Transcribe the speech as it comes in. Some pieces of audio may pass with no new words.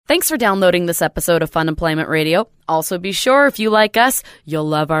Thanks for downloading this episode of Fun Employment Radio. Also, be sure, if you like us, you'll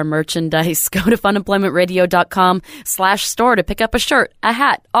love our merchandise. Go to funemploymentradio.com/store to pick up a shirt, a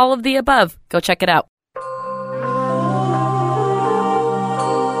hat, all of the above. Go check it out.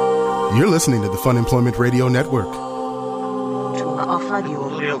 You're listening to the Fun Employment Radio Network. The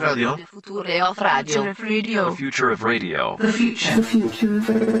future of radio. The future of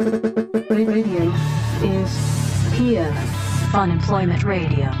radio is here.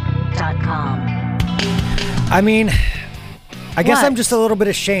 funemploymentradio.com. I mean, I guess What? I'm just a little bit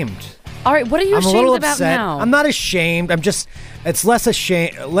ashamed. All right, what are you I'm a ashamed little about upset. now? I'm not ashamed. It's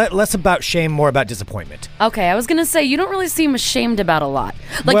less about shame, more about disappointment. Okay, I was going to say, you don't really seem ashamed about a lot.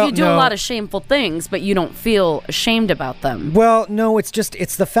 Like, Well, you do no. a lot of shameful things, but you don't feel ashamed about them. Well, no, it's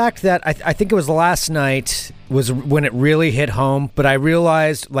the fact that I think it was last night was when it really hit home, but I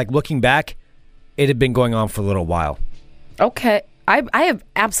realized, like, looking back, it had been going on for a little while. Okay. I have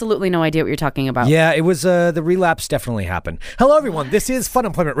absolutely no idea what you're talking about. Yeah, it was, the relapse definitely happened. Hello, everyone. This is Fun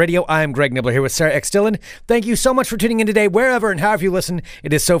Employment Radio. I'm Greg Nibbler here with Sarah X. Dillon. Thank you so much for tuning in today, wherever and however you listen.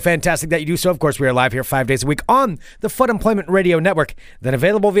 It is so fantastic that you do so. Of course, we are live here 5 days a week on the Fun Employment Radio Network, then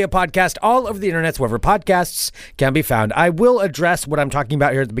available via podcast all over the internet, wherever podcasts can be found. I will address what I'm talking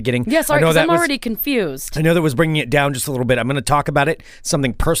about here at the beginning. Yeah, sorry, because I'm already confused. I know that was bringing it down just a little bit. I'm going to talk about it,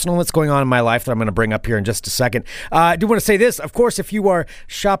 something personal that's going on in my life that I'm going to bring up here in just a second. I do want to say this. Of course, if you are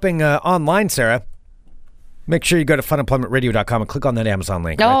shopping online, Sarah, make sure you go to funemploymentradio.com and click on that Amazon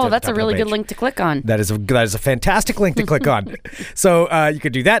link. Oh, right there at that's the a top of really the good page. link to click on. That is a fantastic link to click on. So you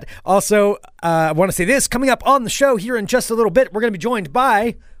could do that. Also, I want to say this. Coming up on the show here in just a little bit, we're going to be joined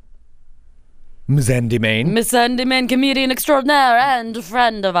by Ms. Andie Main. Miss Andie Main, comedian extraordinaire and a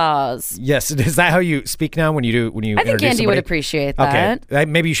friend of ours. Yes, is that how you speak now when you I think introduce Andie would somebody? appreciate that. Okay,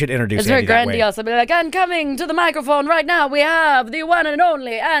 maybe you should introduce It's very Andie that way. grandiose. I'd be like, and coming to the microphone right now, we have the one and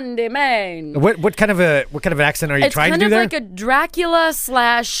only Andie Main. What kind of an accent are you trying to do there? It's kind of like a Dracula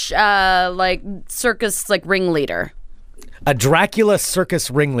slash like circus like ringleader. A Dracula circus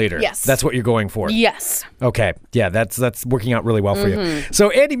ringleader. Yes. That's what you're going for. Yes. Okay. Yeah, that's working out really well for you.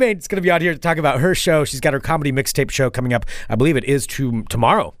 So Andie Main is going to be out here to talk about her show. She's got her comedy mixtape show coming up. I believe it is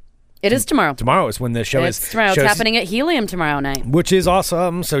tomorrow. It is tomorrow. Tomorrow is when the show It's is. tomorrow. It's happening at Helium tomorrow night. Which is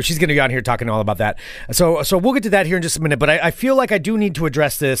awesome. So she's going to be on here talking all about that. So we'll get to that here in just a minute. But I feel like I do need to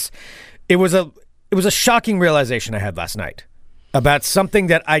address this. It was a shocking realization I had last night about something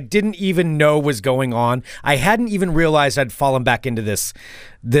that I didn't even know was going on. I hadn't even realized I'd fallen back into this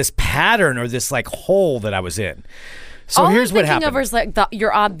pattern or this like hole that I was in. So here's what happened. All I'm thinking of is like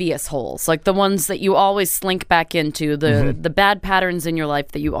your obvious holes, like the ones that you always slink back into, the bad patterns in your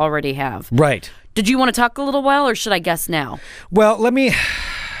life that you already have. Right. Did you want to talk a little while, or should I guess now? Well,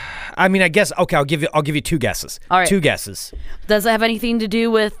 I guess, okay, I'll give you two guesses. All right. Two guesses. Does it have anything to do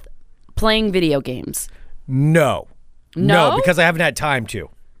with playing video games? No. No? Because I haven't had time to.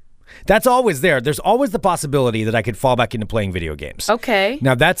 That's always there. There's always the possibility that I could fall back into playing video games. Okay.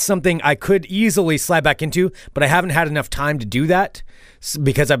 Now, that's something I could easily slide back into, but I haven't had enough time to do that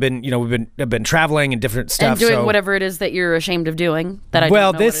because I've been traveling and different stuff. And doing whatever it is that you're ashamed of doing that I don't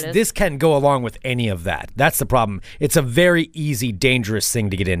know what it is. This can go along with any of that. That's the problem. It's a very easy, dangerous thing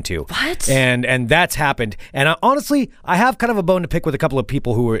to get into. What? And that's happened. And honestly, I have kind of a bone to pick with a couple of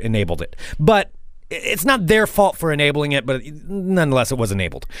people who enabled it. But it's not their fault for enabling it, but nonetheless, it was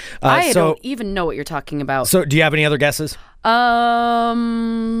enabled. I don't even know what you're talking about. So, do you have any other guesses?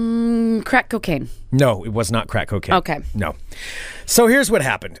 Crack cocaine. No, it was not crack cocaine. Okay. No. So here's what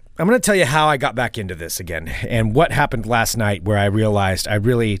happened. I'm going to tell you how I got back into this again and what happened last night where I realized I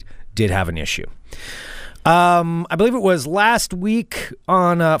really did have an issue. I believe it was last week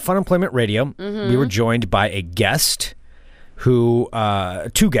on Fun Employment Radio. We were joined by a guest who,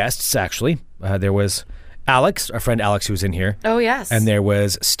 two guests actually. There was Alex, our friend Alex, who was in here. Oh, yes. And there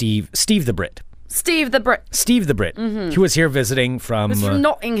was Steve the Brit. Steve the Brit. He was here visiting from... He's from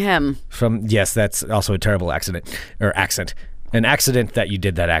Nottingham. Yes, that's also a terrible accent. An accident that you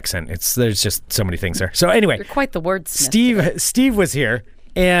did that accent. There's just so many things there. So anyway. You're quite the wordsmith. Steve was here,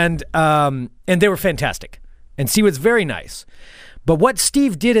 and they were fantastic. And Steve was very nice. But what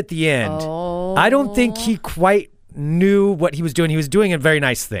Steve did at the end, I don't think he quite knew what he was doing. He was doing a very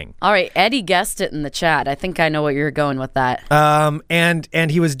nice thing. All right, Eddie guessed it in the chat. I think I know what you're going with that. And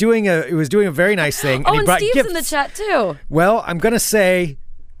he was doing a very nice thing. Oh, he and brought Steve's gifts. in the chat too. Well, I'm gonna say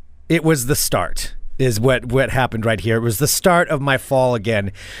it was the start. Is what happened right here. It was the start of my fall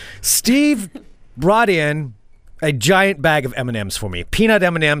again. Steve brought in a giant bag of M&Ms for me. Peanut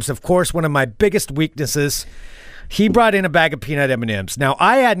M&Ms, of course, one of my biggest weaknesses. He brought in a bag of peanut M&Ms. Now,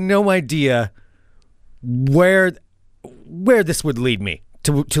 I had no idea where this would lead me,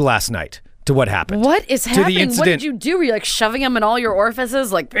 to last night, to what happened. What is To happening? the incident. What did you do? Were you like shoving them in all your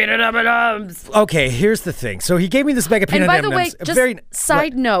orifices? Like, peanut M&Ms? Okay, here's the thing. So he gave me this bag of And peanut by M&Ms. the way, just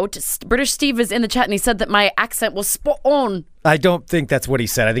side note, British Steve is in the chat and he said that my accent was spot on. I don't think that's what he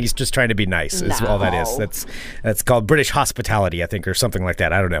said. I think he's just trying to be nice. Is all that is. That's called British hospitality, I think, or something like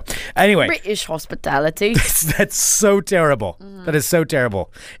that. I don't know. Anyway, British hospitality. that's so terrible. That is so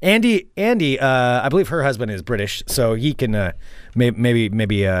terrible. Andie, I believe her husband is British, so he can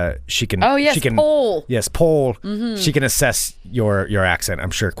maybe she can. Oh yes, she can, Pole. Yes, Pole. She can assess your accent,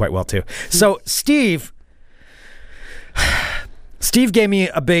 I'm sure, quite well too. So Steve gave me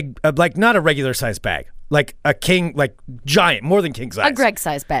a big, like not a regular size bag. Like a king, like giant, more than king size. A Greg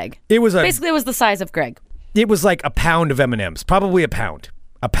size bag. Basically, it was the size of Greg. It was like a pound of M&Ms, probably a pound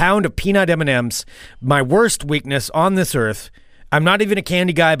of peanut M&Ms. My worst weakness on this earth. I'm not even a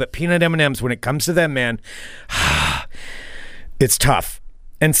candy guy, but peanut M&Ms, when it comes to them, man, it's tough.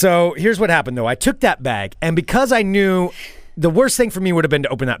 And so here's what happened, though. I took that bag, and because I knew the worst thing for me would have been to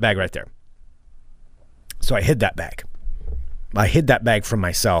open that bag right there. So I hid that bag. I hid that bag from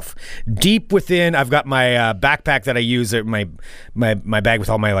myself. Deep within, I've got my backpack that I use, my bag with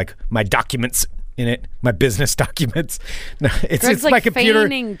all my documents in it, my business documents. No, it's like my computer.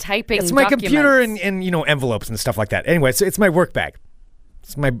 Typing it's my documents. computer and envelopes and stuff like that. Anyway, so it's my work bag.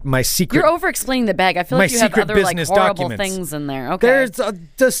 It's my secret. You're over-explaining the bag. I feel like you have secret other business horrible documents. things in there. Okay.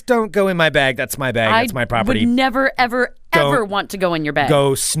 Just don't go in my bag. That's my bag. That's my property. I would never, ever want to go in your bag.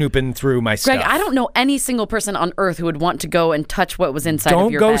 Go snooping through my Greg, stuff. I don't know any single person on earth who would want to go and touch what was inside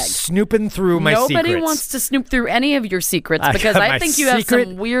of your bag. Don't go snooping through my secrets. Nobody wants to snoop through any of your secrets because I think you have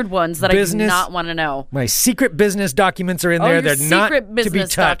some weird ones that I do not want to know. My secret business documents are in there. They're not to be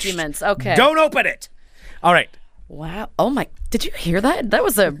business touched. Documents. Okay. Don't open it. All right. Wow. Oh my. Did you hear that? That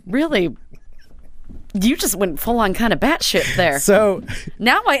was a really. You just went full on kind of batshit there. So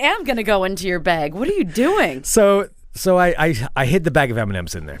now I am going to go into your bag. What are you doing? So I hid the bag of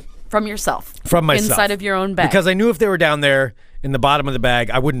M&Ms in there. From yourself. From myself. Inside of your own bag. Because I knew if they were down there in the bottom of the bag,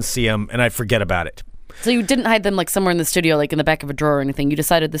 I wouldn't see them and I'd forget about it. So you didn't hide them like somewhere in the studio, like in the back of a drawer or anything. You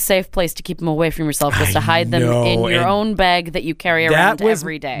decided the safe place to keep them away from yourself was to hide them in your own bag that you carry around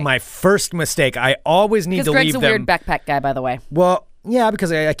every day. That was my first mistake. I always need to leave them. Because Greg's a weird backpack guy, by the way. Well, yeah,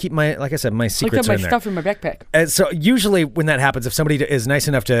 because I keep like I said, my secrets are in there. Look at my stuff in my backpack. And so usually when that happens, if somebody is nice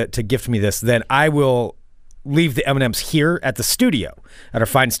enough to gift me this, then I will leave the M&Ms here at the studio, at our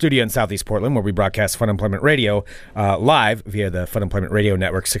fine studio in Southeast Portland, where we broadcast Fun Employment Radio live via the Fun Employment Radio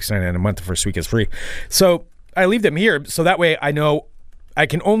Network, $6.99 a month. The first week is free. So I leave them here, so that way I know I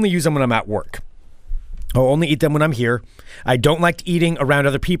can only use them when I'm at work. I'll only eat them when I'm here. I don't like eating around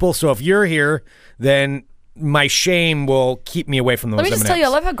other people, so if you're here, then my shame will keep me away from those Let me just M&Ms. tell you, I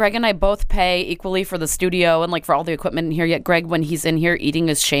love how Greg and I both pay equally for the studio and like for all the equipment in here. Yet Greg, when he's in here eating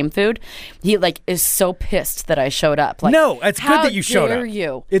his shame food, he like is so pissed that I showed up. Like, no, it's good that you showed up. How dare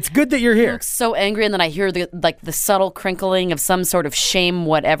you? It's good that you're here. He looks so angry, and then I hear the subtle crinkling of some sort of shame,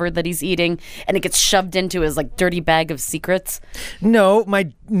 whatever that he's eating, and it gets shoved into his like dirty bag of secrets. No, I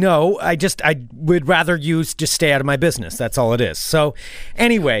would rather you just stay out of my business. That's all it is. So,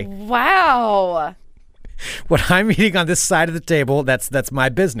 anyway. Wow. What I'm eating on this side of the table, that's my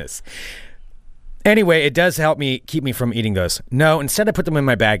business. Anyway, it does help me keep me from eating those. No, instead I put them in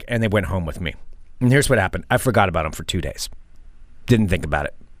my bag and they went home with me. And here's what happened. I forgot about them for 2 days. Didn't think about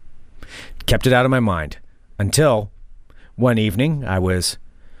it. Kept it out of my mind until one evening I was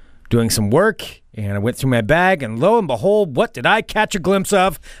doing some work and I went through my bag and lo and behold, what did I catch a glimpse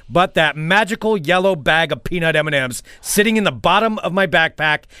of but that magical yellow bag of peanut M&Ms sitting in the bottom of my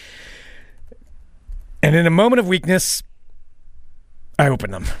backpack. And in a moment of weakness, I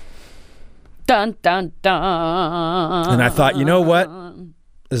opened them. Dun, dun, dun. And I thought, you know what?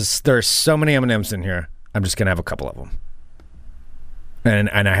 There's so many M&Ms in here. I'm just going to have a couple of them. And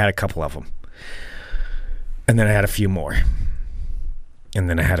I had a couple of them. And then I had a few more. And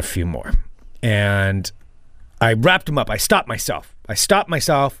then I had a few more. And I wrapped them up. I stopped myself.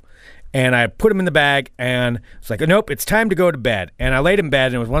 And I put them in the bag. And it's like, nope, it's time to go to bed. And I laid in bed.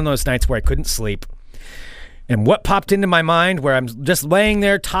 And it was one of those nights where I couldn't sleep. And what popped into my mind where I'm just laying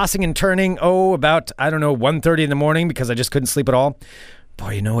there tossing and turning, about, 1:30 in the morning because I just couldn't sleep at all.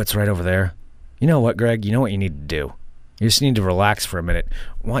 Boy, you know what's right over there? You know what, Greg? You know what you need to do? You just need to relax for a minute.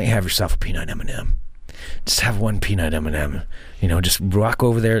 Why don't you have yourself a peanut M&M? Just have one peanut M&M. Just rock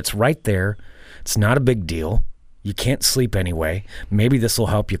over there. It's right there. It's not a big deal. You can't sleep anyway. Maybe this will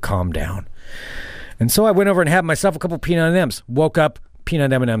help you calm down. And so I went over and had myself a couple peanut M&Ms. Woke up,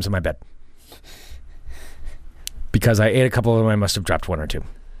 peanut M&Ms in my bed. Because I ate a couple of them, I must have dropped one or two.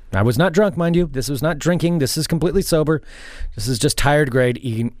 I was not drunk, mind you. This was not drinking. This is completely sober. This is just tired grade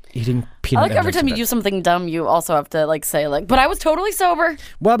eating peanut. I like every time you do something dumb, you also have to say but I was totally sober.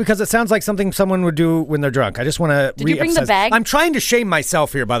 Well, because it sounds like something someone would do when they're drunk. I just want to. Did you bring the bag? I'm trying to shame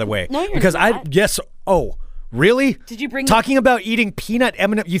myself here, by the way. No, you're because not. Yes. Oh, really? Did you bring talking about eating peanut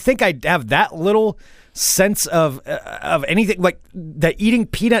M&M? You think I'd have that little sense of anything like that? Eating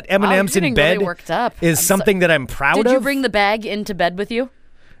peanut M&Ms in bed really worked up. is something that I'm proud of. Did you bring the bag into bed with you?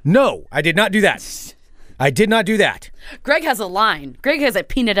 No, I did not do that. I did not do that. Greg has a line. Greg has a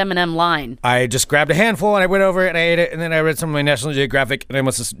peanut M&M line. I just grabbed a handful and I went over and I ate it, and then I read some of my National Geographic and I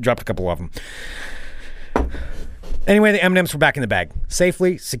must have dropped a couple of them. Anyway, the M&Ms were back in the bag,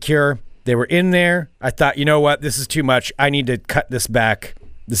 safely, secure. They were in there. I thought, you know what? This is too much. I need to cut this back.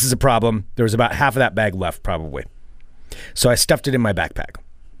 This is a problem. There was about half of that bag left, probably. So I stuffed it in my backpack,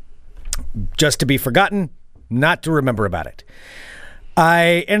 just to be forgotten, not to remember about it.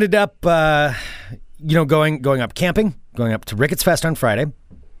 I ended up, going up camping, going up to Ricketts Fest on Friday,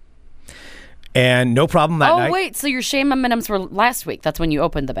 and no problem that night. Oh, wait, so your shame M&Ms were last week. That's when you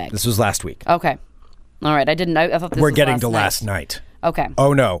opened the bag. This was last week. Okay. All right, I didn't know. I thought this We're was getting last to night. last night. Okay.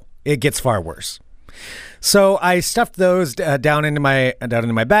 Oh, no. It gets far worse. So I stuffed those down into my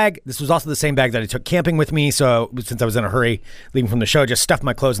bag. This was also the same bag that I took camping with me. So since I was in a hurry leaving from the show, just stuffed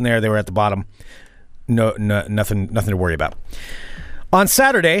my clothes in there. They were at the bottom. No, nothing to worry about. On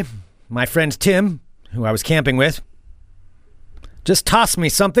Saturday, my friend Tim, who I was camping with, just tossed me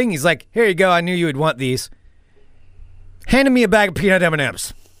something. He's like, "Here you go. I knew you would want these." Handed me a bag of peanut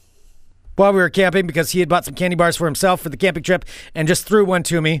M&Ms while we were camping because he had bought some candy bars for himself for the camping trip and just threw one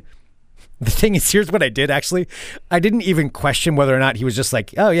to me. The thing is, here's what I did, actually. I didn't even question whether or not he was just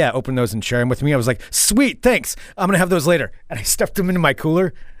like, "Oh, yeah, open those and share them with me." I was like, "Sweet, thanks. I'm going to have those later." And I stuffed them into my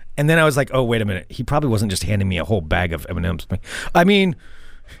cooler. And then I was like, "Oh, wait a minute. He probably wasn't just handing me a whole bag of M&Ms. I mean,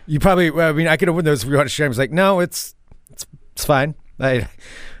 I could open those if you want to share them." I was like, "No, it's fine. I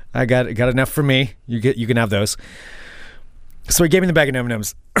got enough for me. You can have those." So he gave me the bag of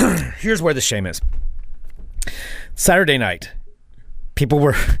M&Ms. Here's where the shame is. Saturday night, people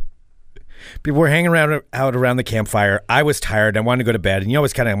were hanging around the campfire. I was tired. I wanted to go to bed. And you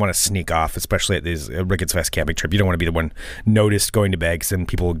always kind of want to sneak off, especially at these Ricketts Fest camping trip. You don't want to be the one noticed going to bed, because then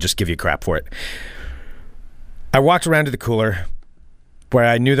people will just give you crap for it. I walked around to the cooler where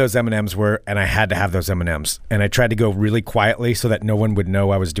I knew those M&Ms were, and I had to have those M&Ms. And I tried to go really quietly so that no one would know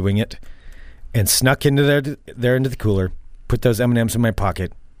I was doing it, and snuck into there into the cooler, put those M&Ms in my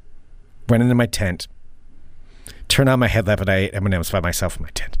pocket, went into my tent, turned on my headlamp, and I ate M&Ms by myself in my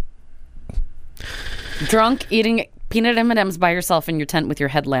tent. Drunk, eating peanut M&Ms by yourself in your tent with your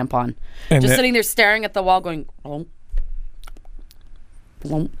headlamp on. And just sitting there staring at the wall going, "Oh."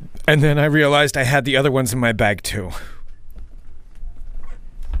 And then I realized I had the other ones in my bag too.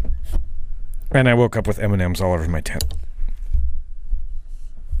 And I woke up with M&Ms all over my tent.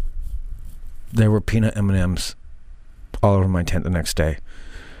 There were peanut M&Ms all over my tent the next day.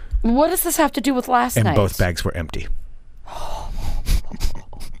 What does this have to do with last night? And both bags were empty.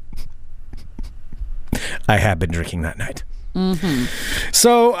 I had been drinking that night. Mm-hmm.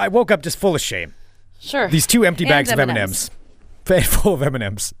 So I woke up just full of shame. Sure. These two empty bags of M&Ms. Full of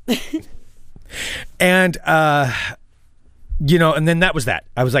M&Ms. And, and then that was that.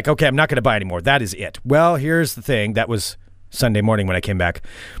 I was like, okay, I'm not going to buy anymore. That is it. Well, here's the thing. That was Sunday morning when I came back.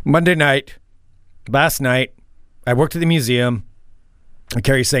 Monday night, last night, I worked at the museum. And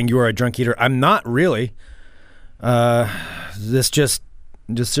Carrie's saying, "You are a drunk eater." I'm not really. This just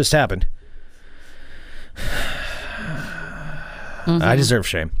happened. Mm-hmm. I deserve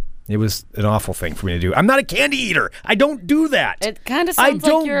shame. It was an awful thing for me to do. I'm not a candy eater. I don't do that. It kind of sounds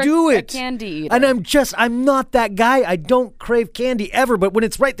like you're a candy eater. And I'm not that guy. I don't crave candy ever, but when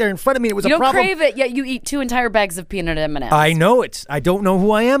it's right there in front of me, it was a problem. You don't crave it, yet you eat 2 entire bags of peanut M&Ms. I know it. I don't know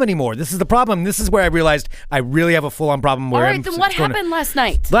who I am anymore. This is the problem. This is where I realized I really have a full-on problem. All right, then what happened last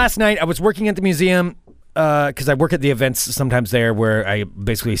night? Last night, I was working at the museum because I work at the events sometimes there where I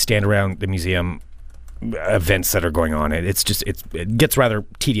basically stand around the museum events that are going on. It gets rather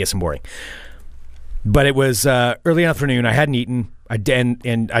tedious and boring. But it was early afternoon. I hadn't eaten.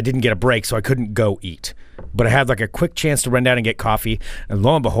 And I didn't get a break, so I couldn't go eat. But I had like a quick chance to run down and get coffee. And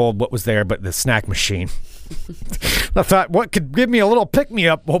lo and behold, what was there but the snack machine? I thought, what could give me a little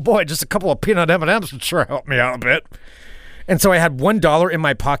pick-me-up? Well, boy, just a couple of peanut M&Ms would sure help me out a bit. And so I had $1 in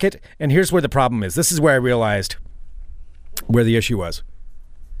my pocket. And here's where the problem is. This is where I realized where the issue was.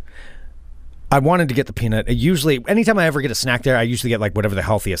 I wanted to get the peanut. Usually, anytime I ever get a snack there, I usually get like whatever the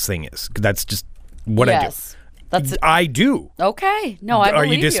healthiest thing is. That's just what I do. I do. Okay. No, I Are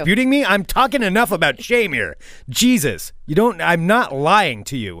believe you disputing me? I'm talking enough about shame here. Jesus. I'm not lying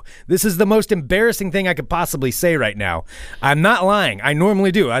to you. This is the most embarrassing thing I could possibly say right now. I'm not lying. I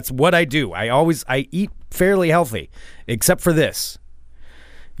normally do. That's what I do. I eat fairly healthy, except for this.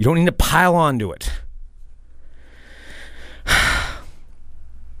 You don't need to pile onto it.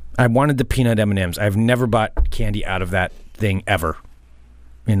 I wanted the peanut M&Ms. I've never bought candy out of that thing ever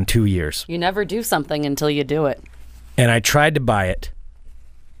in 2 years. You never do something until you do it. And I tried to buy it,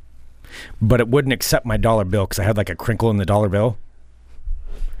 but it wouldn't accept my dollar bill because I had like a crinkle in the dollar bill.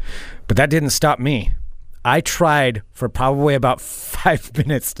 But that didn't stop me. I tried for probably about 5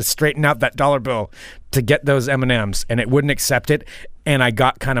 minutes to straighten out that dollar bill to get those M&Ms, and it wouldn't accept it, and I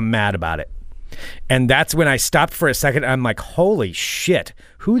got kind of mad about it. And that's when I stopped for a second. I'm like, holy shit,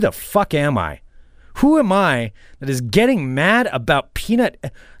 who the fuck am I? Who am I that is getting mad about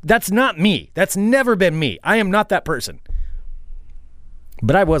peanut? That's not me. That's never been me. I am not that person.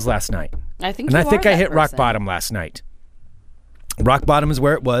 But I was last night. I think I hit rock bottom last night. Rock bottom is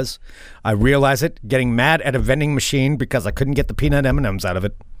where it was. I realized it, getting mad at a vending machine because I couldn't get the peanut M&Ms out of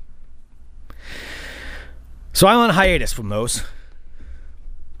it. So I'm on hiatus from those.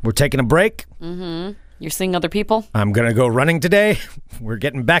 We're taking a break. Mm-hmm. You're seeing other people? I'm going to go running today. We're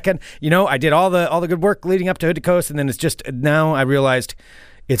getting back in. I did all the good work leading up to Hood to Coast, and then it's just now I realized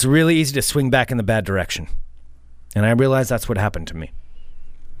it's really easy to swing back in the bad direction. And I realized that's what happened to me.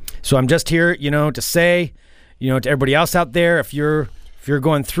 So I'm just here, to say, to everybody else out there, if you're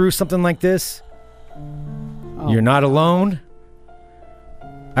going through something like this, you're not alone.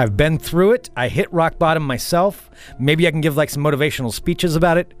 I've been through it. I hit rock bottom myself. Maybe I can give some motivational speeches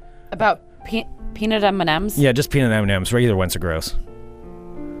about it. About peanut M&Ms? Yeah, just peanut M&Ms. Regular ones are gross.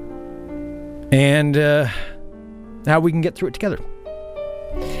 And how we can get through it together.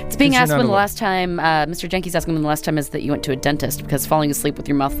 It's being asked when the last time, Mr. Jenkins asking when the last time is that you went to a dentist, because falling asleep with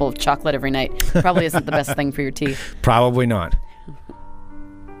your mouth full of chocolate every night probably isn't the best thing for your teeth. Probably not.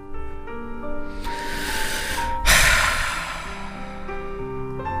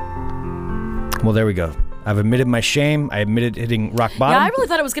 Well, there we go. I've admitted my shame. I admitted hitting rock bottom. Yeah, I really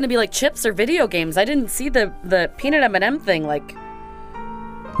thought it was going to be like chips or video games. I didn't see the peanut M&M thing.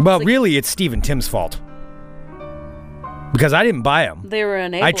 Well, really, it's Steve and Tim's fault. Because I didn't buy them. They were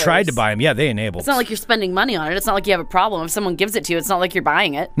enablers. I tried to buy them. Yeah, they enabled. It's not like you're spending money on it. It's not like you have a problem. If someone gives it to you, it's not like you're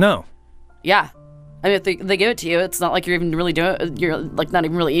buying it. No. Yeah. I mean, if they give it to you, it's not like you're even really doing it. You're not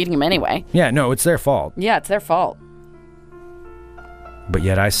even really eating them anyway. Yeah, no, it's their fault. Yeah, it's their fault. But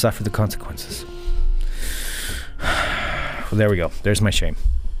yet I suffer the consequences. Well, there we go. There's my shame.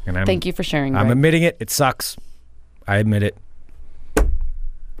 And Thank you for sharing. I'm admitting it. It sucks. I admit it.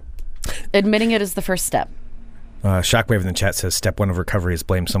 Admitting it is the first step. Shockwave in the chat says step one of recovery is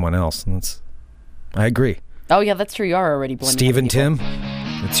blame someone else. And I agree. Oh, yeah, that's true. You are already blaming Steve and Tim,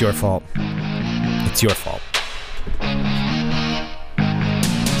 it's your fault. It's your fault.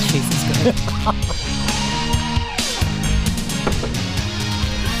 Jesus Christ.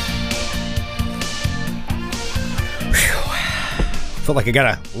 Felt like I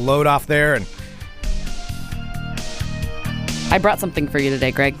got to load off there. And I brought something for you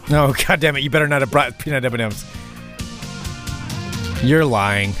today, Greg. Oh, God damn it. You better not have brought peanut M&Ms. You're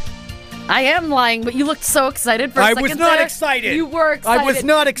lying. I am lying, but you looked so excited for a second. I was not excited. You were excited. I was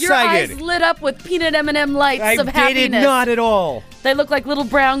not excited. Your eyes lit up with peanut M&M lights of happiness. I did not at all. They look like little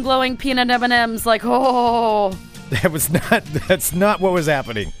brown glowing peanut M&Ms, like, oh. That's not what was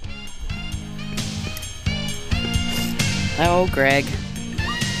happening. Oh, Greg.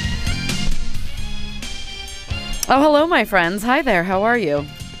 Oh, hello, my friends. Hi there. How are you?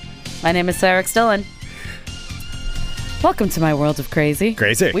 My name is Sarah Dillon. Welcome to my world of crazy.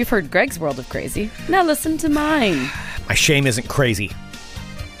 Crazy. We've heard Greg's world of crazy. Now listen to mine. My shame isn't crazy.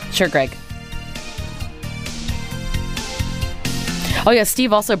 Sure, Greg. Oh, yeah,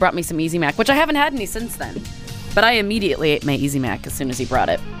 Steve also brought me some Easy Mac, which I haven't had any since then. But I immediately ate my Easy Mac as soon as he brought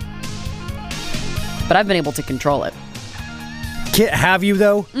it. But I've been able to control it. Have you,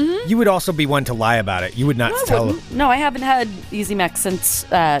 though? Mm-hmm. You would also be one to lie about it. You would not tell. No, I haven't had Easy Mac since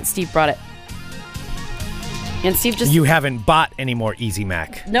Steve brought it. And Steve just... You haven't bought any more Easy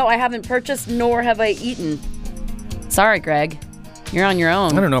Mac. No, I haven't purchased, nor have I eaten. Sorry, Greg. You're on your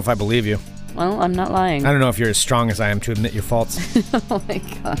own. I don't know if I believe you. Well, I'm not lying. I don't know if you're as strong as I am to admit your faults. Oh, my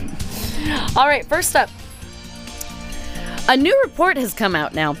God. All right, first up. A new report has come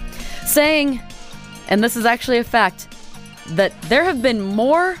out now saying, and this is actually a fact, that there have been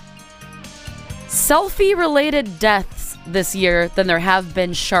more selfie-related deaths this year than there have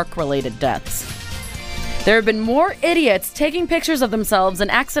been shark-related deaths. There have been more idiots taking pictures of themselves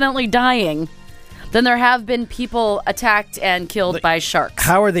and accidentally dying than there have been people attacked and killed by sharks.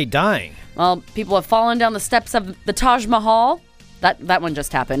 How are they dying? Well, people have fallen down the steps of the Taj Mahal. That one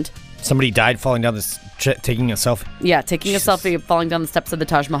just happened. Somebody died falling down taking a selfie? Yeah, taking a selfie, falling down the steps of the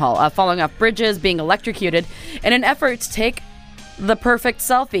Taj Mahal, falling off bridges, being electrocuted in an effort to take the perfect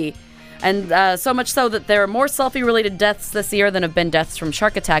selfie. And so much so that there are more selfie-related deaths this year than have been deaths from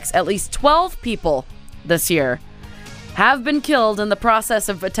shark attacks. At least 12 people this year have been killed in the process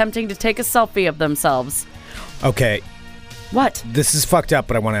of attempting to take a selfie of themselves. Okay. What? This is fucked up,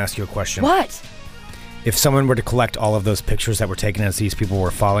 but I want to ask you a question. What? If someone were to collect all of those pictures that were taken as these people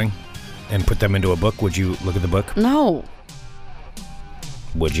were falling and put them into a book, would you look at the book? No.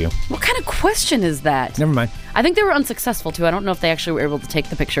 Would you? What kind of question is that? Never mind. I think they were unsuccessful, too. I don't know if they actually were able to take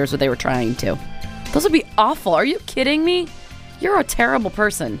the pictures or they were trying to. Those would be awful. Are you kidding me? You're a terrible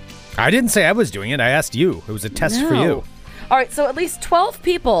person. I didn't say I was doing it. I asked you. It was a test for you. All right, so at least 12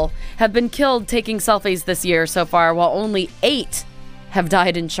 people have been killed taking selfies this year so far, while only 8 have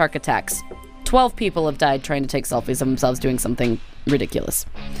died in shark attacks. 12 people have died trying to take selfies of themselves doing something ridiculous.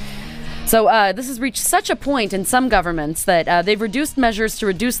 So this has reached such a point in some governments that they've reduced measures to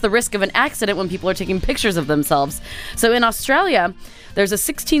reduce the risk of an accident when people are taking pictures of themselves. So in Australia, there's a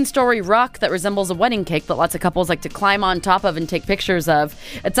 16-story rock that resembles a wedding cake that lots of couples like to climb on top of and take pictures of.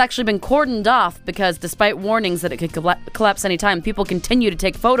 It's actually been cordoned off because despite warnings that it could collapse any time, people continue to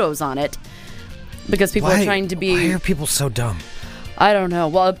take photos on it because people are trying to be... Why are people so dumb? I don't know.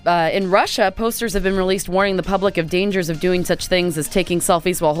 Well, in Russia, posters have been released warning the public of dangers of doing such things as taking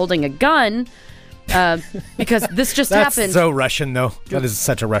selfies while holding a gun, because this just happened. That's so Russian, though. That is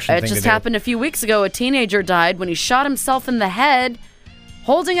such a Russian thing to do. It just happened a few weeks ago. A teenager died when he shot himself in the head,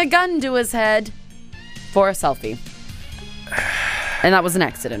 holding a gun to his head for a selfie. And that was an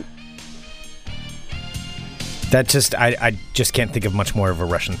accident. That just, I just can't think of much more of a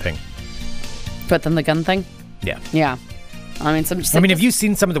Russian thing. But than the gun thing? Yeah. Yeah. I mean, have you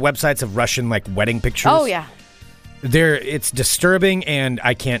seen some of the websites of Russian wedding pictures? Oh yeah, it's disturbing, and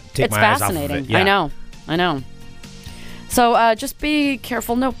I can't take my eyes off of it. It's fascinating. I know. So just be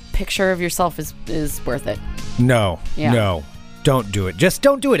careful. No picture of yourself is worth it. No, don't do it. Just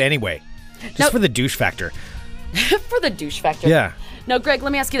don't do it anyway. Just for the douche factor. For the douche factor. Yeah. No, Greg.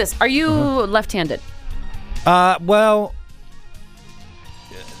 Let me ask you this: are you left-handed? Well,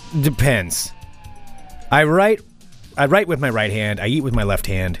 depends. I write with my right hand. I eat with my left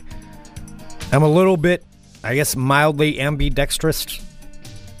hand. I'm a little bit, I guess, mildly ambidextrous,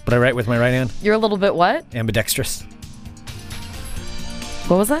 but I write with my right hand. You're a little bit what? Ambidextrous.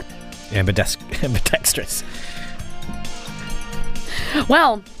 What was that? Ambidextrous.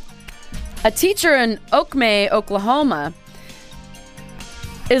 Well, a teacher in Oakmay, Oklahoma,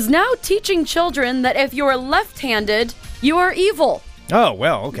 is now teaching children that if you're left-handed, you are evil. Oh,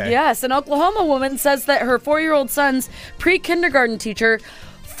 well, okay. Yes, an Oklahoma woman says that her 4-year-old son's pre-kindergarten teacher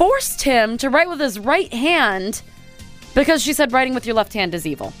forced him to write with his right hand because she said writing with your left hand is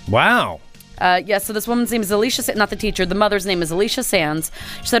evil. Wow. So this woman's name is Alicia, not the teacher, the mother's name is Alicia Sands.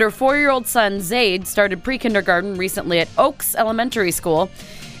 She said her 4-year-old son, Zaid, started pre-kindergarten recently at Oaks Elementary School,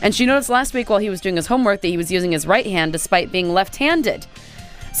 and she noticed last week while he was doing his homework that he was using his right hand despite being left-handed.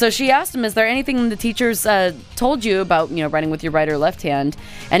 So she asked him, is there anything the teachers told you about, writing with your right or left hand?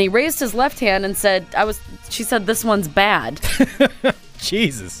 And he raised his left hand and said, she said, this one's bad.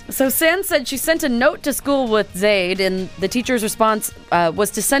 Jesus. So Sands said she sent a note to school with Zaid, and the teacher's response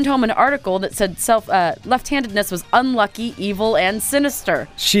was to send home an article that said left-handedness was unlucky, evil, and sinister.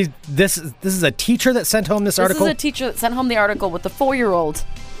 This is a teacher that sent home this article? This is a teacher that sent home the article with the 4-year-old.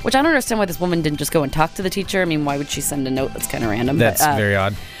 Which I don't understand why this woman didn't just go and talk to the teacher. I mean, why would she send a note? That's kind of random. That's very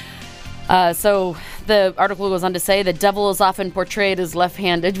odd. So the article goes on to say the devil is often portrayed as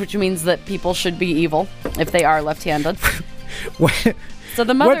left-handed, which means that people should be evil if they are left-handed. So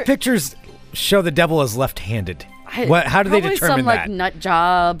the mother. What pictures show the devil as left-handed? How do they determine that? Probably some nut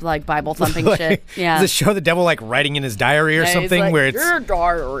job, Bible thumping shit. Yeah. Does it show the devil writing in his diary or something? Where it's your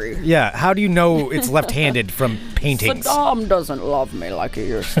diary. Yeah. How do you know it's left-handed from paintings? Saddam doesn't love me like he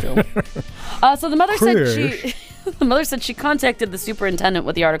used to. So the mother said she contacted the superintendent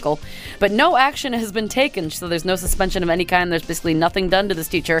with the article, but no action has been taken. So there's no suspension of any kind. There's basically nothing done to this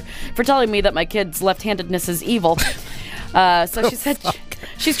teacher for telling me that my kid's left-handedness is evil. So she said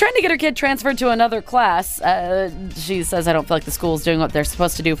she's trying to get her kid transferred to another class. She says, I don't feel like the school's doing what they're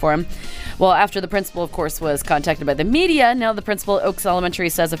supposed to do for him. Well, after the principal, of course, was contacted by the media, now the principal at Oaks Elementary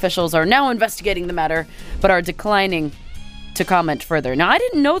says officials are now investigating the matter, but are declining to comment further. Now, I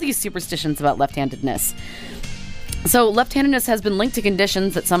didn't know these superstitions about left-handedness. So left-handedness has been linked to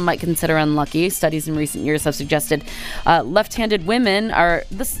conditions that some might consider unlucky. Studies in recent years have suggested left-handed women are...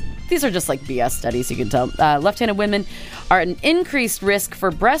 these are just like BS studies, you can tell. Left-handed women are at an increased risk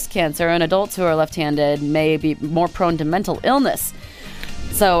for breast cancer, and adults who are left-handed may be more prone to mental illness.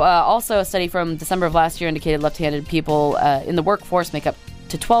 So also a study from December of last year indicated left-handed people in the workforce make up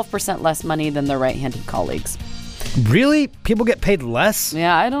to 12% less money than their right-handed colleagues. Really? People get paid less?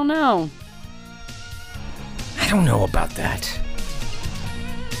 Yeah, I don't know. I don't know about that.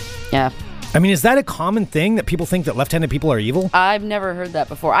 Yeah. I mean, is that a common thing that people think that left-handed people are evil? I've never heard that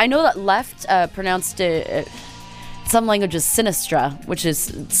before. I know that left pronounced some languages sinistra, which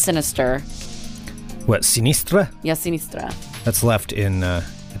is sinister. What, sinistra? Yeah, sinistra. That's left in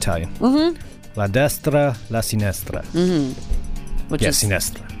Italian. Mm-hmm. La destra, la sinistra. Mm-hmm. Which is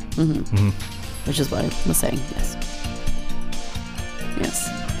sinistra. Mm-hmm. Mm-hmm. Which is what I was saying, yes. Yes.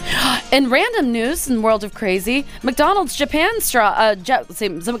 In random news in the world of crazy, McDonald's Japan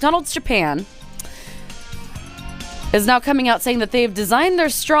McDonald's Japan is now coming out saying that they've designed their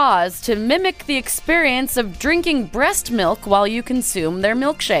straws to mimic the experience of drinking breast milk while you consume their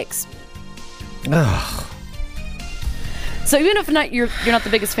milkshakes. Ugh. So even if you're not the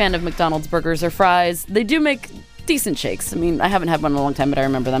biggest fan of McDonald's burgers or fries, they do make decent shakes. I mean, I haven't had one in a long time, but I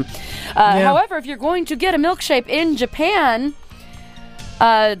remember them. However, if you're going to get a milkshake in Japan,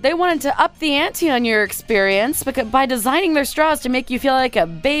 they wanted to up the ante on your experience by designing their straws to make you feel like a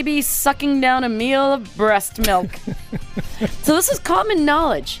baby sucking down a meal of breast milk. So this is common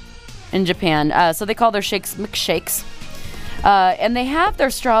knowledge in Japan. So they call their shakes McShakes. And they have their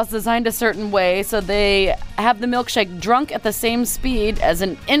straws designed a certain way so they have the milkshake drunk at the same speed as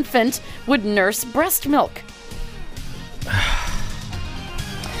an infant would nurse breast milk.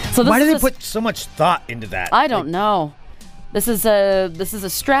 So why do they put so much thought into that? I don't know. This is a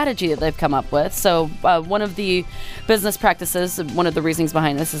strategy that they've come up with. So one of the business practices, one of the reasonings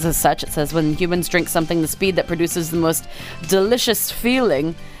behind this is as such. It says when humans drink something, the speed that produces the most delicious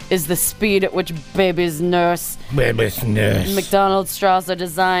feeling is the speed at which babies nurse. Babies nurse. McDonald's straws are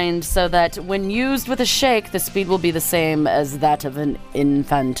designed so that when used with a shake, the speed will be the same as that of an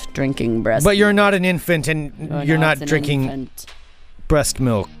infant drinking breast milk. But you're not an infant and you're not drinking breast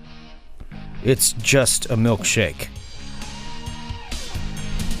milk. It's just a milkshake.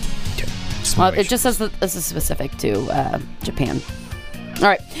 Well, it just says that this is specific to Japan. All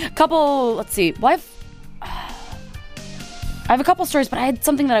right, let's see. Well, I have a couple stories, but I had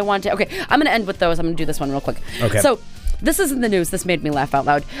something that I wanted to... Okay, I'm going to end with those. I'm going to do this one real quick. Okay. So, this is in the news. This made me laugh out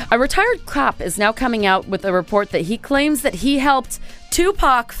loud. A retired cop is now coming out with a report that he claims that he helped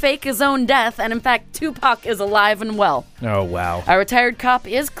Tupac fake his own death, and in fact, Tupac is alive and well. Oh, wow. A retired cop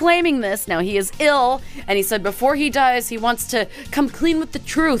is claiming this. Now, he is ill, and he said before he dies, he wants to come clean with the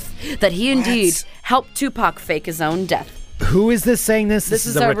truth that he indeed helped Tupac fake his own death. Who is this saying this? This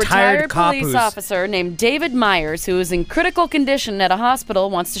is a retired police officer named David Myers, who is in critical condition at a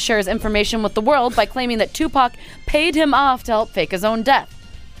hospital, wants to share his information with the world by claiming that Tupac paid him off to help fake his own death.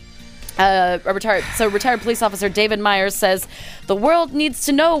 Retired police officer David Myers says, "The world needs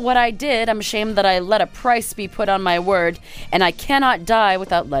to know what I did. I'm ashamed that I let a price be put on my word, and I cannot die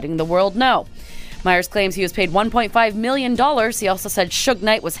without letting the world know." Myers claims he was paid $1.5 million. He also said Suge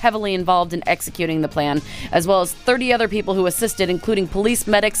Knight was heavily involved in executing the plan, as well as 30 other people who assisted, including police,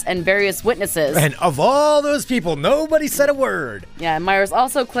 medics, and various witnesses. And of all those people, nobody said a word. Yeah, Myers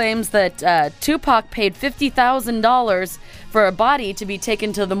also claims that Tupac paid $50,000 for a body to be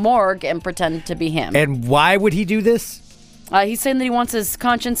taken to the morgue and pretend to be him. And why would he do this? He's saying that he wants his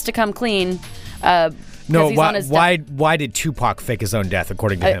conscience to come clean. No, why did Tupac fake his own death,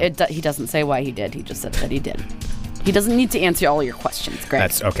 according to him? He doesn't say why he did. He just said that he did. He doesn't need to answer all your questions, Greg.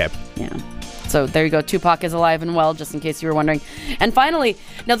 That's okay. Yeah. So there you go. Tupac is alive and well, just in case you were wondering. And finally,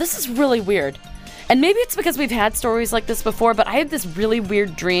 now this is really weird. And maybe it's because we've had stories like this before, but I had this really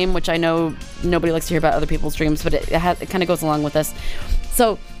weird dream, which I know nobody likes to hear about other people's dreams, but it kind of goes along with this.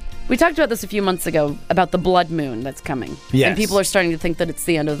 So we talked about this a few months ago, about the Bloodmoon that's coming. Yes. And people are starting to think that it's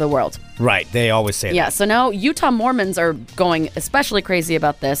the end of the world. Right. They always say that. Yeah, so now Utah Mormons are going especially crazy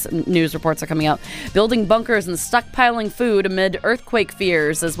about this. News reports are coming out. Building bunkers and stockpiling food amid earthquake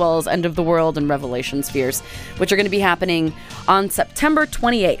fears, as well as end of the world and Revelations fears, which are going to be happening on September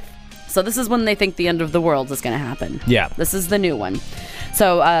 28th. So this is when they think the end of the world is going to happen. Yeah. This is the new one.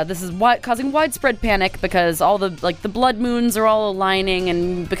 So this is causing widespread panic because all the blood moons are all aligning,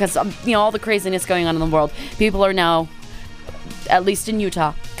 and because all the craziness going on in the world, people are now, at least in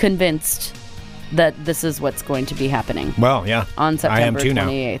Utah, convinced that this is what's going to be happening. Well, yeah, on September 28th.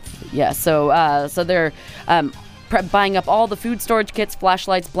 Now. Yeah. So they're buying up all the food storage kits,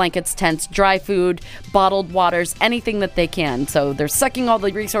 flashlights, blankets, tents, dry food, bottled waters, anything that they can. So they're sucking all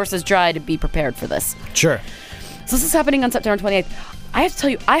the resources dry to be prepared for this. Sure. So this is happening on September 28th. I have to tell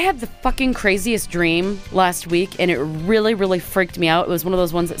you, I had the fucking craziest dream last week, and it really, really freaked me out. It was one of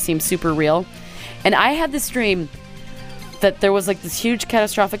those ones that seemed super real. And I had this dream that there was like this huge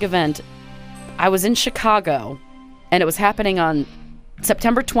catastrophic event. I was in Chicago, and it was happening on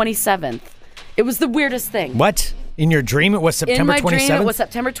September 27th. It was the weirdest thing. What? In your dream, it was September 27th? In my dream, it was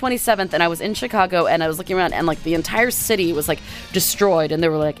September 27th, and I was in Chicago, and I was looking around, and like the entire city was like destroyed, and there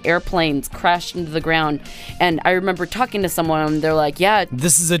were like airplanes crashed into the ground. And I remember talking to someone, and they're like, "Yeah,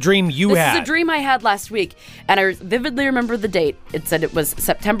 this is a dream you had." This is a dream I had last week, and I vividly remember the date. It said it was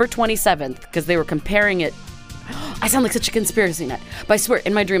September 27th because they were comparing it. I sound like such a conspiracy nut, but I swear,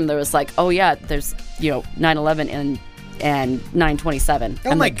 in my dream there was like, "Oh yeah, there's 9/11 and 9/27."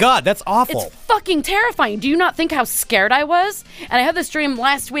 Oh my God, that's awful. It's fucking terrifying. Do you not think how scared I was? And I had this dream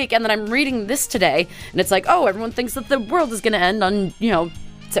last week, and then I'm reading this today, and it's like, oh, everyone thinks that the world is going to end on,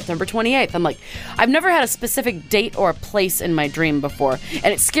 September 28th. I'm like, I've never had a specific date or a place in my dream before,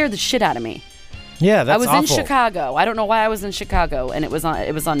 and it scared the shit out of me. Yeah, that's awful. I was in Chicago. I don't know why I was in Chicago, and it was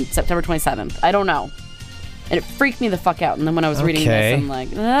on September 27th. I don't know. And it freaked me the fuck out. And then when I was reading this, I'm like,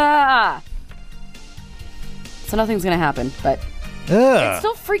 ah. So nothing's going to happen, but it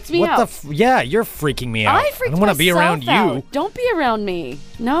still freaked me out. Yeah, you're freaking me out. I don't want to be around you. Don't be around me.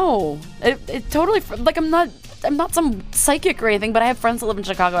 No. It totally, like, I'm not some psychic or anything, but I have friends that live in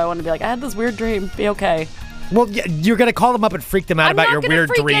Chicago. I want to be like, I had this weird dream. Be okay. Well, you're going to call them up and freak them out about your weird dream? I'm not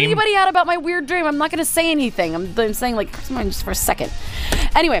going to freak anybody out about my weird dream. I'm not going to say anything. I'm saying, like, come on, just for a second.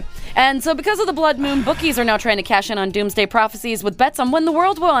 Anyway, and so because of the blood moon, bookies are now trying to cash in on doomsday prophecies with bets on when the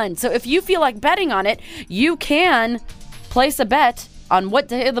world will end. So if you feel like betting on it, you can place a bet on what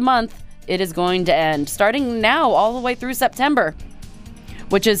day of the month it is going to end, starting now all the way through September,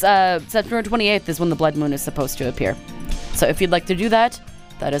 which is September 28th is when the blood moon is supposed to appear. So if you'd like to do that,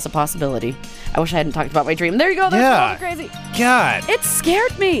 that is a possibility. I wish I hadn't talked about my dream. There you go. That's crazy. God. It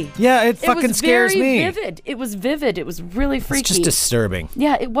scared me. Yeah, it fucking scares me. It was vivid. It was really freaky. It's just disturbing.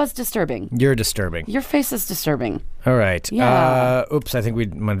 Yeah, it was disturbing. You're disturbing. Your face is disturbing. All right. Yeah. Oops, I think we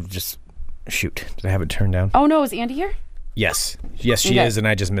might have just... Shoot. Did I have it turned down? Oh, no. Is Andie here? Yes. Yes, she is, and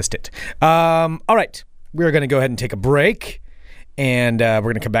I just missed it. All right. We're going to go ahead and take a break. And we're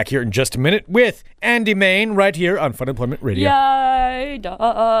going to come back here in just a minute with Andie Main right here on Fun Employment Radio. Yay.com.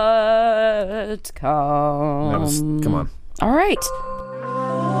 Come on. All right.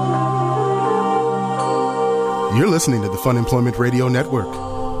 You're listening to the Fun Employment Radio Network.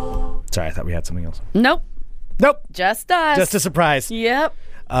 Sorry, I thought we had something else. Nope. Just us. Just a surprise. Yep.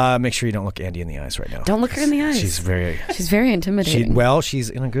 Make sure you don't look Andie in the eyes right now. Don't look her in the eyes. She's very intimidating. She's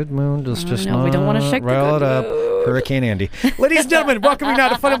in a good mood. Just no, we don't want to shake the good up. mood. Hurricane Andie. Ladies and gentlemen, welcome you now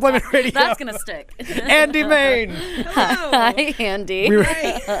to Fun Employment Radio. That's going to stick. Andie Main. Hi, Andie.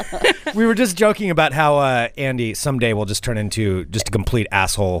 We were just joking about how Andie someday will just turn into just a complete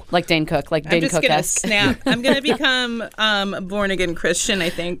asshole. Like Dane Cook. I'm just going to snap. I'm going to become a born-again Christian,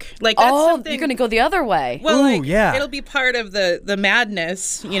 I think. Like, that's something... you're going to go the other way. Well, yeah. It'll be part of the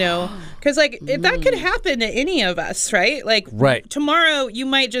madness, Because, like, that could happen to any of us, right? Like, tomorrow you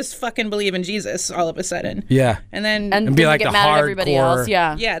might just fucking believe in Jesus all of a sudden. Yeah. And then and be like get the mad at everybody else.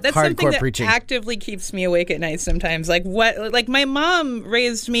 Yeah. Yeah, that's something that preaching. actively keeps me awake at night sometimes. Like my mom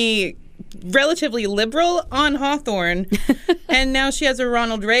raised me relatively liberal on Hawthorne, and now she has a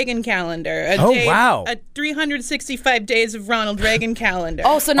Ronald Reagan calendar. Wow. A 365 days of Ronald Reagan calendar.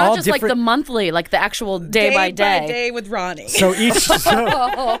 Oh, so not just like the monthly, like the actual day by day with Ronnie. So each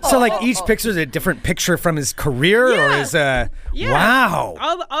each picture is a different picture from his career or his wow.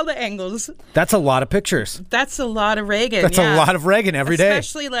 All the angles. That's a lot of pictures. That's a lot of Reagan. That's a lot of Reagan every day.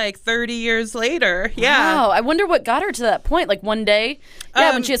 Especially like 30 years later. Yeah. Wow. I wonder what got her to that point. Like one day,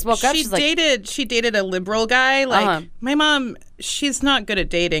 when she just woke up, she's like... She dated a liberal guy. Like, my mom, she's not good at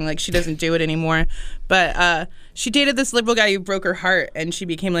dating. Like, she doesn't do it anymore. But she dated this liberal guy who broke her heart, and she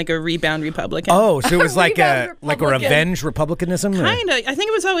became like a rebound Republican. Oh, so it was like a revenge republicanism? Kind of. I think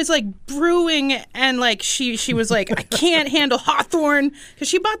it was always like brewing, and like she was like, I can't handle Hawthorne, because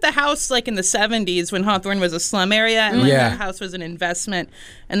she bought the house like in the 70s when Hawthorne was a slum area, and like that house was an investment.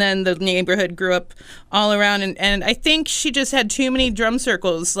 And then the neighborhood grew up all around, and I think she just had too many drum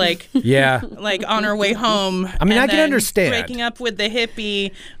circles, like like on her way home. I mean, I can understand breaking up with the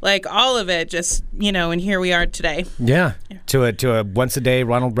hippie, like all of it. Just and here we are today. Yeah, to a once a day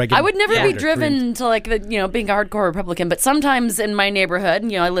Ronald Reagan. I would never be driven to like being a hardcore Republican, but sometimes in my neighborhood,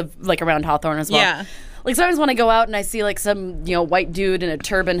 I live like around Hawthorne as well. Yeah. Like sometimes when I go out and I see like some, white dude in a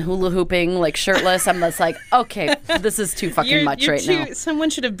turban hula hooping, like shirtless, I'm just like, okay, this is too fucking much right now. Someone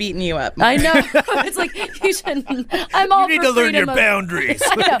should have beaten you up more. I know. It's like, you shouldn't. I'm all You need to learn your boundaries.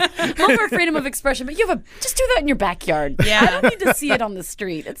 I know. I'm all for freedom of expression, but just do that in your backyard. Yeah. I don't need to see it on the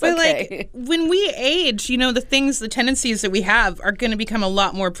street. It's But okay. when we age, the tendencies that we have are going to become a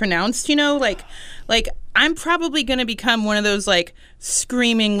lot more pronounced, like I'm probably going to become one of those like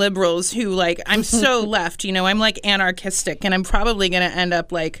screaming liberals who like I'm so left, I'm like anarchistic, and I'm probably going to end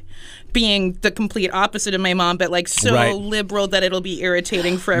up like being the complete opposite of my mom, but like so liberal that it'll be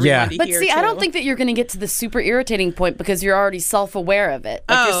irritating for everyone to but hear. But see, too. I don't think that you're going to get to the super irritating point because you're already self-aware of it.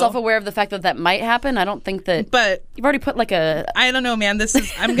 Like you're self-aware of the fact that might happen. I don't think that. But you've already put like a. I don't know, man.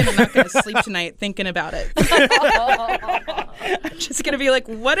 I'm not going to sleep tonight thinking about it. I'm just going to be like,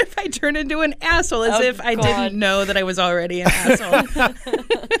 what if I turn into an asshole? As if I didn't know that I was already an asshole.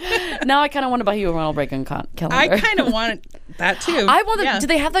 Now I kind of want to buy you a Ronald Reagan calendar. I kind of want that too. I want them. Do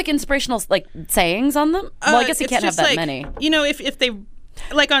they have like inspirational like sayings on them? Well, I guess you can't have that many. If they.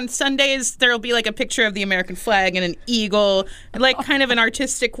 Like on Sundays, there'll be like a picture of the American flag and an eagle, and like kind of an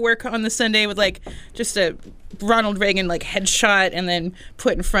artistic work on the Sunday with like just a Ronald Reagan like headshot, and then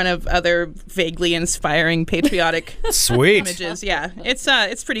put in front of other vaguely inspiring patriotic images. Yeah,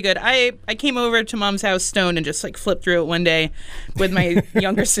 it's pretty good. I came over to Mom's house stoned and just like flipped through it one day with my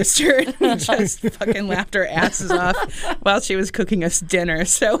younger sister, and we just fucking laughed our asses off while she was cooking us dinner.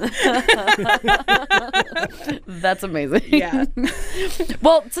 So that's amazing. Yeah.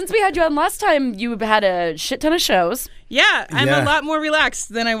 Well, since we had you on last time, you had a shit ton of shows. Yeah, I'm a lot more relaxed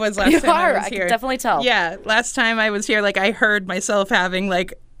than I was last time I was here. I can definitely tell. Yeah, last time I was here, like I heard myself having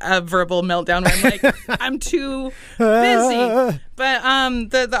like a verbal meltdown where I'm like, I'm too busy. But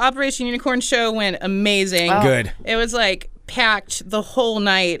the Operation Unicorn show went amazing. Oh. Good. It was like packed the whole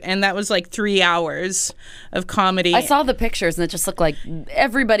night, and that was like 3 hours of comedy. I saw the pictures, and it just looked like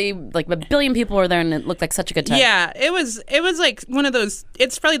everybody, like a billion people were there, and it looked like such a good time. Yeah, it was like one of those.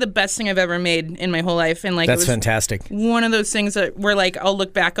 It's probably the best thing I've ever made in my whole life, and like that's it was fantastic. One of those things that where like I'll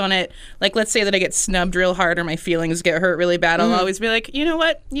look back on it, like let's say that I get snubbed real hard or my feelings get hurt really bad, I'll always be like, you know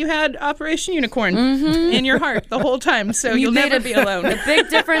what, you had Operation Unicorn in your heart the whole time, so you'll never be alone. A big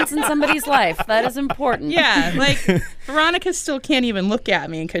difference in somebody's life. That is important. Yeah, like Veronica still can't even look at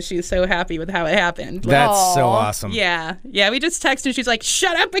me because she's so happy with how it happened. That's so awesome. Yeah. We just texted and she's like,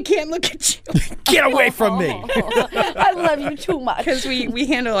 "Shut up! I can't look at you. Get away from me. I love you too much." Because we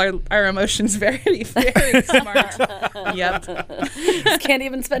handle our emotions very, very smart. Yep. Just can't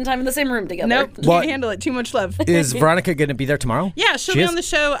even spend time in the same room together. Nope. Can't handle it. Too much love. Is Veronica going to be there tomorrow? Yeah, she'll be on the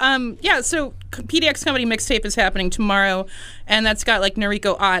show. So PDX Comedy Mixtape is happening tomorrow, and that's got like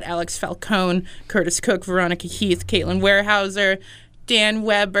Noriko Ott, Alex Falcone, Curtis Cook, Veronica Heath, Caitlin Warehouser, Dan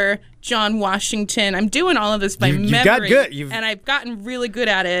Weber, John Washington. I'm doing all of this by memory. You got good. And I've gotten really good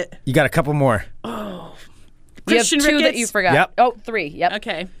at it. You got a couple more. Oh. Christian you have 2 Ricketts. that you forgot. Yep. Oh, 3. Yep.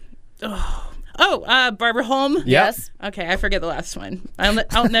 Okay. Barbara Holm. Yep. Yes. Okay, I forget the last one.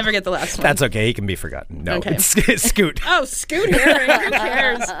 I'll never get the last one. That's okay. He can be forgotten. No, Okay. it's Scoot. Oh, Scoot Herring. Who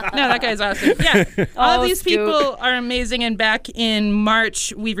cares? No, that guy's awesome. Yeah. All of these Scoot. people are amazing. And back in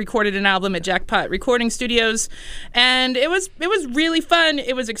March, we recorded an album at Jackpot Recording Studios. And it was really fun.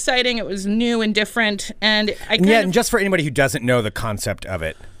 It was exciting. It was new and different. And and just for anybody who doesn't know the concept of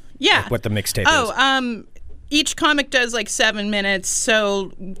it. Yeah. Like what the mixtape is. Each comic does like 7 minutes,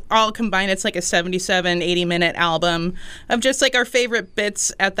 so all combined it's like a 77, 80-minute album of just like our favorite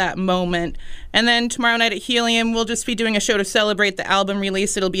bits at that moment. And then tomorrow night at Helium, we'll just be doing a show to celebrate the album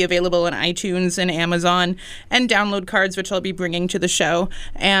release. It'll be available on iTunes and Amazon and download cards, which I'll be bringing to the show.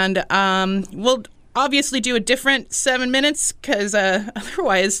 And we'll obviously do a different 7 minutes because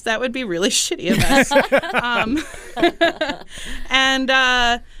otherwise that would be really shitty of us.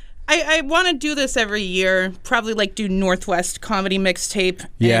 I want to do this every year, probably like do Northwest Comedy Mixtape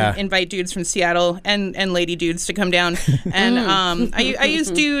and invite dudes from Seattle and lady dudes to come down. And I use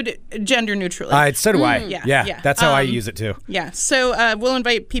dude gender neutrally. So do I. Yeah. That's how I use it too. Yeah. So we'll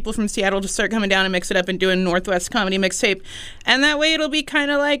invite people from Seattle to start coming down and mix it up and do a Northwest Comedy Mixtape. And that way it'll be kind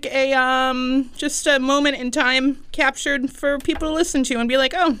of like a just a moment in time captured for people to listen to and be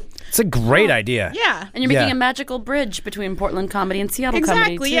like, oh. It's a great idea. Yeah. And you're making a magical bridge between Portland comedy and Seattle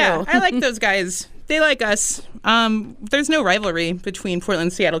comedy, too. Exactly, yeah. I like those guys. They like us. There's no rivalry between Portland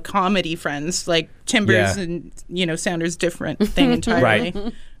and Seattle comedy friends. Like Timbers and, Sounders, different thing entirely.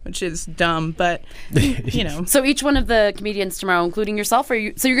 Right. Which is dumb, but, So each one of the comedians tomorrow, including yourself, so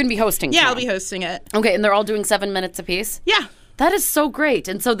you're going to be hosting tomorrow? Yeah, I'll be hosting it. Okay, and they're all doing 7 minutes apiece? Yeah. That is so great.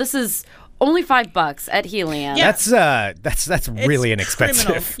 And so this is Only $5 at Helium. Yeah. That's really inexpensive.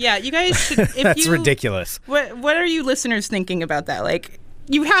 Criminal. Yeah, you guys should. That's ridiculous. What are you listeners thinking about that? Like,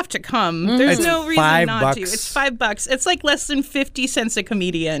 you have to come. There's It's no reason not to. $5. It's $5. It's like less than 50 cents a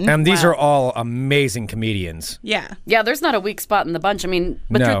comedian. And these are all amazing comedians. Yeah. Yeah, there's not a weak spot in the bunch. I mean,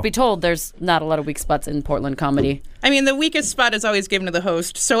 but No. truth be told, there's not a lot of weak spots in Portland comedy. I mean, the weakest spot is always given to the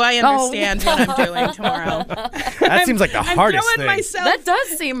host, so I understand what I'm doing tomorrow. That seems like the hardest I'm thing. throwing myself That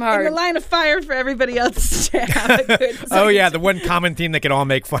does seem in the hard. line of fire for everybody else to have a good Oh yeah, the one common theme they can all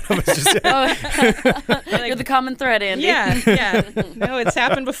make fun of is just You're the common thread, Andy. Yeah. No, it's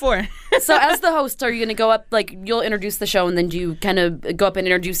happened before. So as the host, are you going to go up, like, you'll introduce the show, and then do you kind of go up and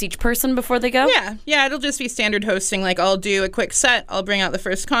introduce each person before they go? Yeah, it'll just be standard hosting. Like, I'll do a quick set, I'll bring out the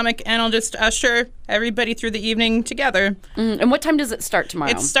first comic, and I'll just usher everybody through the evening together. And what time does it start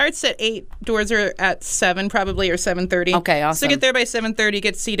tomorrow? It starts at 8. Doors are at 7 probably, or 7:30. Okay, awesome. So get there by 7:30,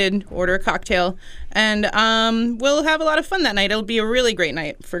 get seated, order a cocktail, and we'll have a lot of fun that night. It'll be a really great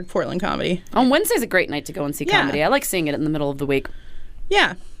night for Portland comedy. On Wednesday's a great night to go and see comedy. I like seeing it in the middle of the week.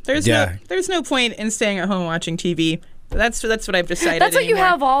 Yeah. There's no point in staying at home watching TV. That's what I've decided. That's what you anymore.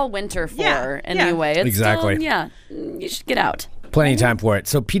 have all winter for, anyway. It's Exactly. Still, you should get out. plenty of time for it.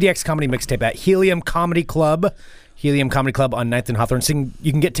 So PDX Comedy Mixtape at Helium Comedy Club. Helium Comedy Club on 9th and Hawthorne. So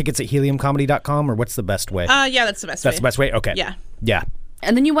you can get tickets at heliumcomedy.com, or what's the best way? Yeah, that's the best way. That's the best way? Okay. Yeah.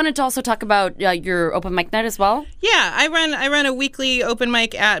 And then you wanted to also talk about your open mic night as well? Yeah, I run a weekly open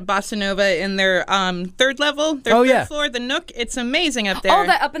mic at Bossa Nova in their third level, their third floor, the Nook. It's amazing up there. Oh,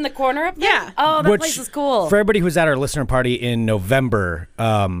 that up in the corner up there? Yeah. Oh, that place is cool. For everybody who was at our listener party in November,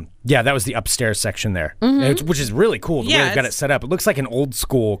 that was the upstairs section there, which is really cool. The way they've got it set up. It looks like an old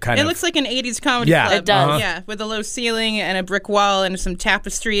school kind of. It looks like an 80s comedy club. It does. Yeah, with a low ceiling and a brick wall and some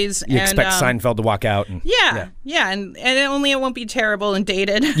tapestries. You expect Seinfeld to walk out. And, and it won't be terrible and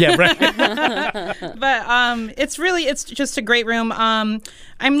dated. Yeah, right. But it's just a great room. I'm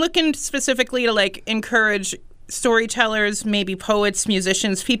looking specifically to encourage storytellers, maybe poets,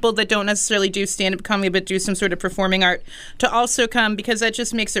 musicians, people that don't necessarily do stand-up comedy but do some sort of performing art to also come, because that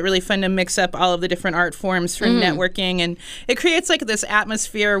just makes it really fun to mix up all of the different art forms for networking, and it creates this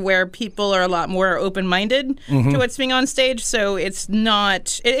atmosphere where people are a lot more open-minded to what's being on stage. So it's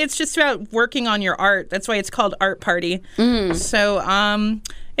just about working on your art. That's why it's called Art Party. So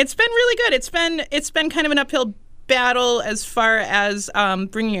it's been really good. It's been kind of an uphill battle as far as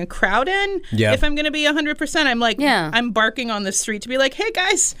bringing a crowd in. If I'm going to be 100%, I'm barking on the street to be like, hey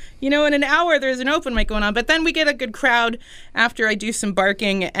guys, in an hour there's an open mic going on. But then we get a good crowd after I do some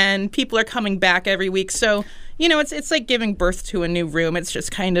barking, and people are coming back every week. So it's like giving birth to a new room. It's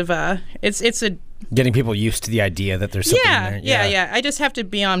just kind of it's a getting people used to the idea that there's something in there. Yeah. I just have to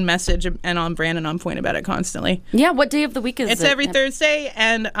be on message and on brand and on point about it constantly. Yeah, what day of the week is it? It's every Thursday,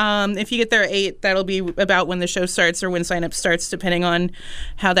 and if you get there at 8, that'll be about when the show starts or when sign-up starts, depending on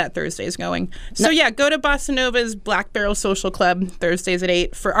how that Thursday is going. So go to Bossa Nova's Black Barrel Social Club Thursdays at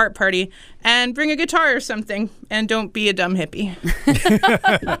 8 for Art Party, and bring a guitar or something, and don't be a dumb hippie.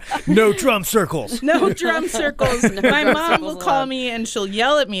 No drum circles. No drum circles. My mom will call me and she'll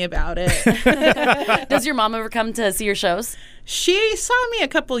yell at me about it. Does your mom ever come to see your shows? She saw me a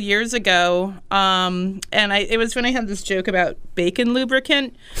couple years ago, and it was when I had this joke about bacon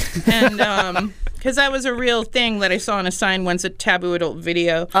lubricant, and because that was a real thing that I saw on a sign once at Taboo Adult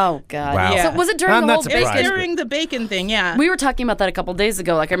Video. Oh God! Wow. Yeah. So was it during the whole bacon? It was during the bacon thing. Yeah, we were talking about that a couple days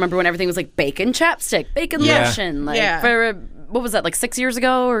ago. I remember when everything was bacon chapstick, bacon lotion. For what was that, 6 years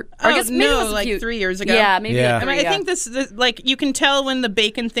ago, or I guess maybe it was 3 years ago. Yeah, maybe. Yeah. I think this you can tell when the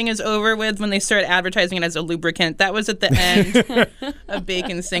bacon thing is over with when they start advertising it as a lubricant. That was at the end of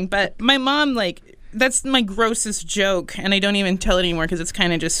bacon's thing. But my mom that's my grossest joke, and I don't even tell it anymore because it's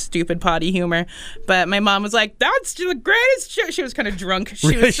kind of just stupid potty humor. But my mom was like, "That's the greatest joke." She was kind of drunk.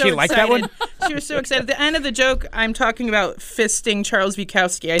 She was so she liked excited. that one? She was so excited. At the end of the joke, I'm talking about fisting Charles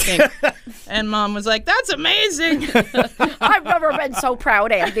Bukowski, I think. And Mom was like, "That's amazing." I've never been so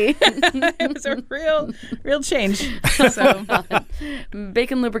proud, Andie. It was a real change. So,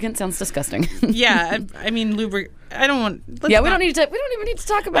 bacon lubricant sounds disgusting. yeah, I mean lubricant. I don't want. We don't even need to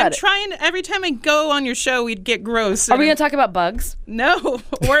talk about it. I'm trying. Every time I go on your show, we'd get gross. Are we going to talk about bugs? No.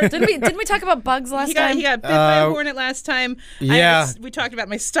 Or didn't we talk about bugs last time? He got bit by a hornet last time. Yeah. We talked about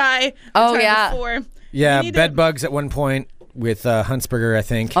my sty. Oh yeah. Before. Yeah, bed bugs at one point with Huntsberger, I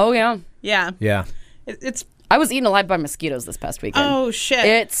think. Oh yeah. Yeah. Yeah. It's. I was eaten alive by mosquitoes this past weekend. Oh shit!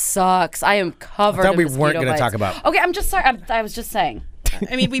 It sucks. I am covered. I thought in we mosquito weren't going to bites. talk about. Okay, I'm just sorry. I was just saying.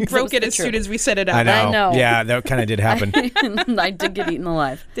 I mean, we broke it as soon as we set it up. I know. I know. Yeah, that kind of did happen. I did get eaten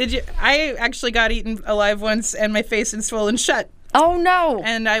alive. Did you? I actually got eaten alive once, and my face had swollen shut. Oh no!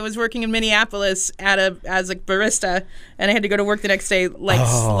 And I was working in Minneapolis as a barista, and I had to go to work the next day like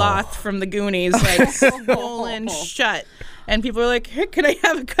Sloth from the Goonies, like swollen shut. And people were like, "Hey, can I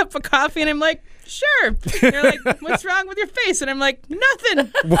have a cup of coffee?" And I'm like, "Sure." They're like, "What's wrong with your face?" And I'm like,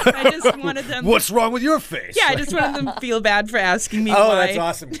 "Nothing." I just wanted them. What's wrong with your face? Yeah, I just wanted them to feel bad for asking me Oh, why. that's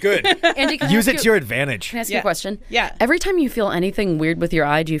awesome. Good. Andie, can I Use ask it to you- your advantage. Can I ask you a question? Yeah. Every time you feel anything weird with your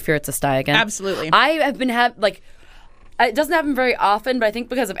eye, do you fear it's a sty again? Absolutely. I have been it doesn't happen very often, but I think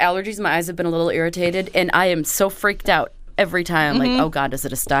because of allergies, my eyes have been a little irritated, and I am so freaked out every time. I'm like, oh God, is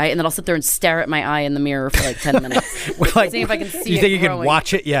it a sty? And then I'll sit there and stare at my eye in the mirror for like 10 minutes. Like, See if I can see do you think you growing. can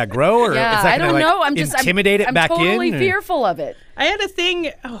watch it, grow? Or Yeah, is that I gonna, don't like, know. intimidate it back in? I'm totally or- fearful of it. I had a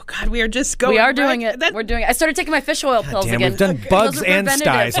thing. Oh God, we are just going. We are doing right- it. We're doing it. I started taking my fish oil pills Damn, again. we've done Those bugs are and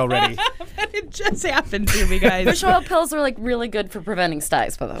preventative. styes already. It just happened to me, guys. Fish oil pills are like really good for preventing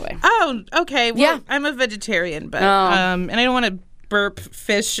styes, by the way. Oh, okay. Well, Yeah. I'm a vegetarian, but Oh. and I don't want to burp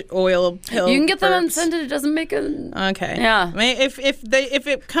fish oil pill. You can get them burps. unscented. It doesn't make a. Okay. Yeah. I mean, if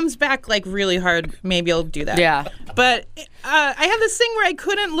it comes back like really hard, maybe I'll do that. Yeah. But I had this thing where I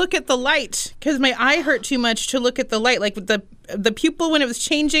couldn't look at the light because my eye hurt too much to look at the light. Like with the pupil when it was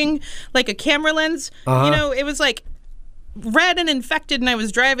changing, like a camera lens. It was like red and infected, and I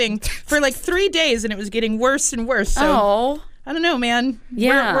was driving for like 3 days, and it was getting worse and worse. So Oh. I don't know, man.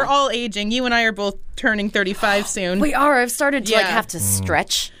 Yeah. We're all aging. You and I are both turning 35 soon. We are. I've started to like Yeah. have to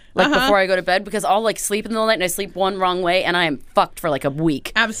stretch before I go to bed because I'll like sleep in the night and I sleep one wrong way and I am fucked for like a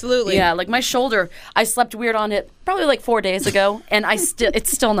week. Absolutely. Yeah, like my shoulder, I slept weird on it probably like 4 days ago, and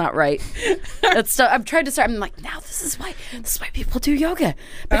it's still not right. I've tried to start. I'm like, now this is why people do yoga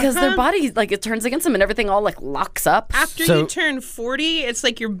because their body like it turns against them and everything all like locks up. After you turn 40, it's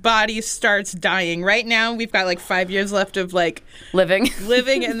like your body starts dying. Right now, we've got like 5 years left of like living,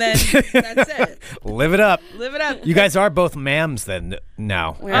 and then that's it. Live it up. Live it up. You guys are both mams then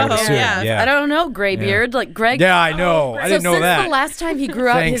now. I would assume. yeah. I don't know, gray beard, like Greg. Yeah, I know. I didn't know since that. the last time he grew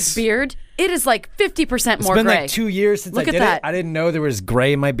out his Thanks. beard, it is like 50% more It's been gray. like 2 years since Look I at did that. it. I didn't know there was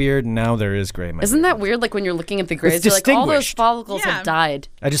gray in my beard, and now there is gray in my Isn't beard. that weird? Like when you're looking at the grays, It's you're like all those distinguished. follicles Yeah. have died.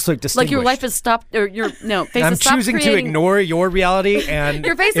 I just look distinguished. Like your life has stopped, or your face I'm has stopped choosing to creating, ignore your reality and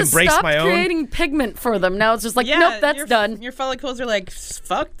Your face has embrace stopped my own. creating pigment for them. Now it's just like, Yeah, nope, that's your, done. Your follicles are like,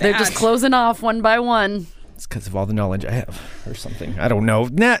 fuck that. They're just closing off one by one. It's because of all the knowledge I have, or something. I don't know.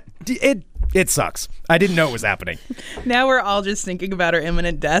 It sucks. I didn't know it was happening. Now we're all just thinking about our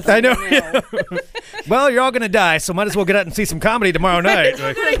imminent death. I know. Well, you're all gonna die, so might as well get out and see some comedy tomorrow night.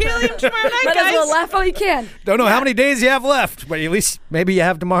 We're going to Helium tomorrow night, Might as well guys. laugh while you can. Don't know how many days you have left, but at least maybe you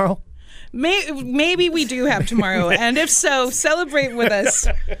have tomorrow. Maybe we do have tomorrow, and if so, celebrate with us.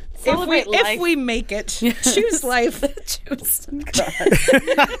 Celebrate life. If we make it, choose life.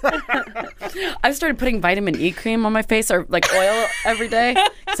 I've started putting vitamin E cream on my face or like oil every day.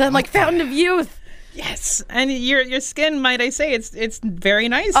 So I'm like fountain of youth. Yes, and your skin, might I say, it's very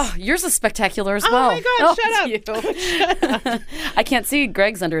nice. Oh, yours is spectacular as Oh well. my God, shut up. I can't see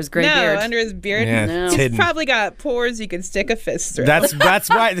Greg's under his gray no, beard. under his beard. Yeah, No. it's He's hidden. probably got pores you could stick a fist through. That's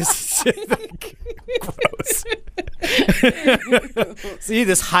why this is gross. See,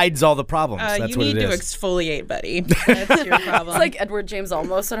 this hides all the problems. That's you what need it to is. exfoliate, buddy. That's your problem. It's like Edward James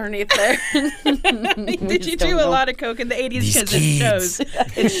Olmos underneath there. Did you do a lot of coke in the 80s? Because it shows.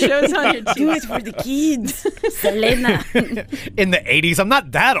 It shows on your Do teeth. it for the kids. Selena. In the 80s, I'm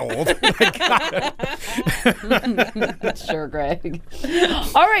not that old. Sure, Greg.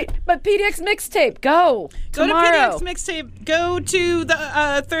 All right, but PDX mixtape, go. Go Tomorrow. to PDX Mixtape. Go to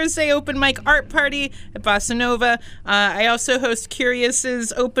the Thursday open mic art party at Bossa Nova. I also host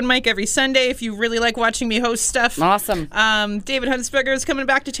Curious's open mic every Sunday if you really like watching me host stuff. Awesome. David Huntsberger is coming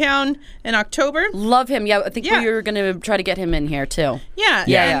back to town in October. Love him. Yeah, I think Yeah. we were going to try to get him in here, too. Yeah,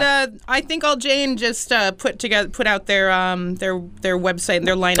 Yeah. and I think All Jane just put out their website,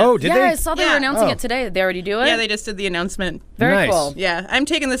 their lineup. Oh, did yeah, they? I saw they were Yeah. announcing Oh. it today. Did they already do it? Yeah, they just did the announcement. Very Nice. cool. Yeah, I'm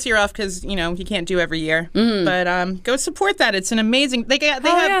taking this year off because you can't do every year. But go support that. It's an amazing. They have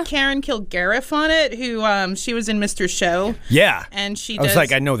yeah. Karen Kilgariff on it, who she was in Mr. Show, Yeah. and she. I was does,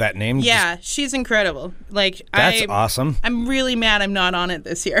 like, I know that name. Yeah, she's incredible. Like That's awesome. I'm really mad I'm not on it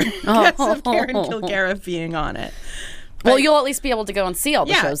this year because of Karen Kilgariff being on it. Well, you'll at least be able to go and see all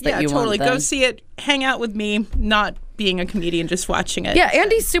the Yeah, shows that you totally. want. Go then. see it. Hang out with me, not being a comedian, just watching it. Yeah,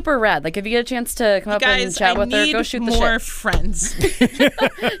 Andie's super rad. Like, if you get a chance to come up and Guys, chat I with her, need go shoot the more shit. friends.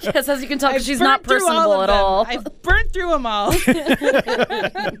 Yes, as you can tell, 'cause I've she's not burnt through all personable of at them. all. I've burnt through them all.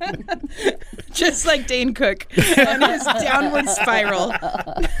 Just like Dane Cook on his downward spiral.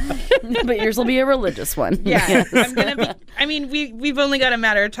 But yours will be a religious one. Yeah, I'm gonna be. I mean, we've only got a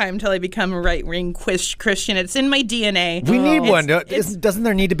matter of time till I become a right-wing Christian. It's in my DNA. We need one. Doesn't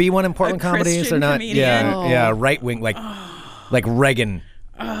there need to be one in Portland comedies or not? Comedian. Yeah, right-wing, like Reagan.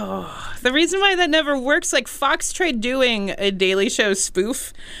 Oh, the reason why that never works, like Fox tried doing a Daily Show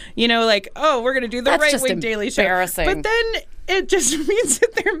spoof, like, oh, we're going to do the right-wing Daily Show. But then it just means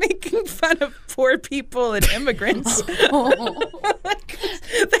that they're making fun of poor people and immigrants.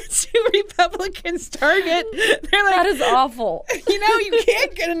 That's who Republicans target. They're like, that is awful. You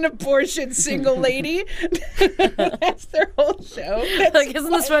can't get an abortion, single lady. That's their whole show. Like,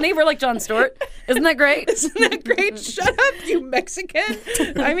 isn't this funny? We're like Jon Stewart. Isn't that great? Isn't that great? Shut up, you Mexican.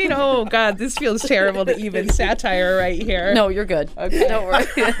 I mean, oh, God, this feels terrible to even satire right here. No, you're good. Okay. Don't worry.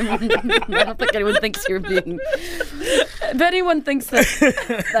 I don't think anyone thinks you're being... If anyone thinks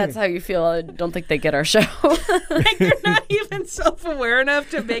that's how you feel, I don't think they get our show. Like, they're not even self-aware enough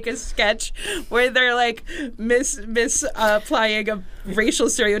to make a sketch where they're like applying racial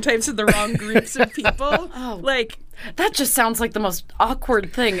stereotypes to the wrong groups of people. Like, that just sounds like the most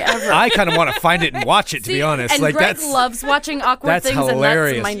awkward thing ever. I kind of want to find it and watch it, to be honest. And like, Greg loves watching awkward things,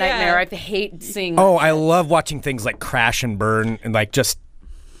 hilarious. And that's my nightmare. I hate seeing Oh, I love watching things like crash and burn and like just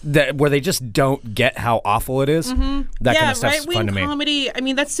where they just don't get how awful it is. Mm-hmm. That kind of stuff's fun to me. Comedy, I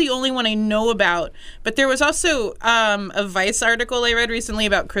mean, that's the only one I know about. But there was also a Vice article I read recently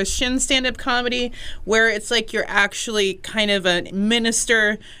about Christian stand-up comedy where it's like you're actually kind of a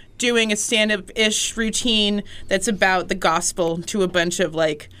minister doing a stand-up-ish routine that's about the gospel to a bunch of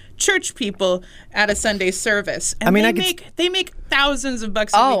like church people at a Sunday service. And they make thousands of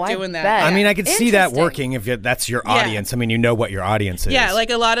bucks a week doing that. Bet. I mean, I could see that working if that's your audience. I mean, you know what your audience is. Yeah, like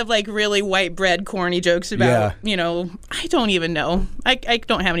a lot of like really white bread, corny jokes about, I don't even know. I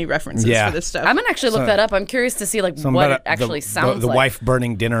don't have any references for this stuff. I'm going to actually look that up. I'm curious to see like what it actually sounds like. The wife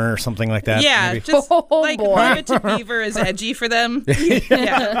burning dinner or something like that. Yeah, maybe. just like Primitive Beaver is edgy for them.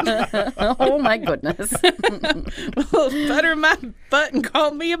 Yeah. Oh my goodness. Well, butter my butt and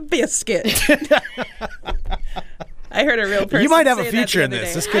call me a biscuit. I heard a real person. You might have say a feature in this.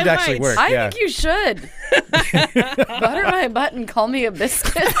 day. This could actually work. I think you should. Butter my butt and call me a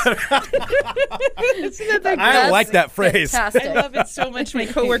biscuit. I like that phrase. Fantastic. I love it so much. My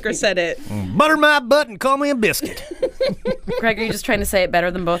coworker said it. Butter my butt and call me a biscuit. Greg, are you just trying to say it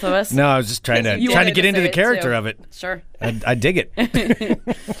better than both of us? No, I was just trying to get into the character of it. Sure. I dig it.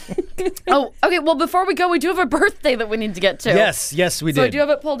 Oh, okay. Well, before we go, we do have a birthday that we need to get to. Yes, we did. So I do have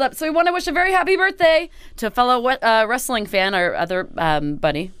it pulled up. So we want to wish a very happy birthday to a fellow wrestling fan, our other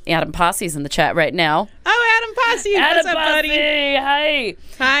buddy, Adam Posse's in the chat right now. Oh, Adam Posse. What's up, buddy? Hi.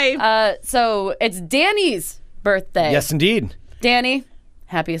 Hi. So it's Danny's birthday. Yes, indeed. Danny,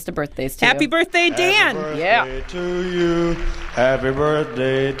 happiest of birthdays to you. Happy birthday, Dan. Happy birthday to you. Happy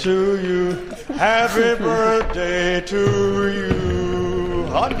birthday to you. Happy birthday to you.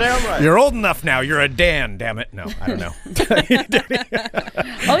 Hot damn right. You're old enough now. You're a Dan, damn it. No, I don't know.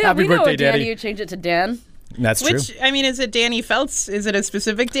 Oh, yeah, Happy we know birthday, a Dan. Daddy. You change it to Dan. That's true. Is it Danny Feltz? Is it a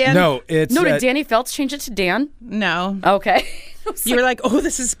specific Dan? No, it's... No, did Danny Feltz change it to Dan? No. Okay. You were like, oh,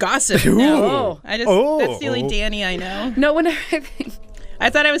 this is gossip. Ooh. No. That's the only Danny I know. No, when I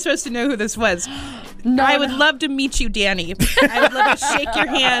thought I was supposed to know who this was. I would love to meet you, Danny. I would love to shake your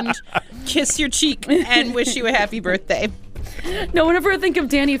hand, kiss your cheek, and wish you a happy birthday. No, whenever I think of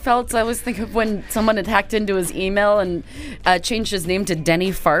Danny Feltz, I always think of when someone had hacked into his email and changed his name to Denny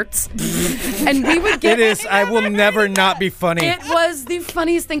Farts. And we would get... It is. I will never not be funny. It was the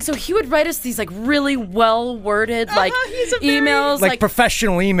funniest thing. So he would write us these like really well-worded emails. Like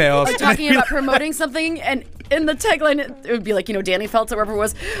professional emails. Talking about promoting something, and in the tagline it would be like, Danny Feltz or whoever it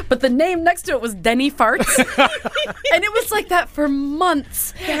was, but the name next to it was Denny Farts. And it was like that for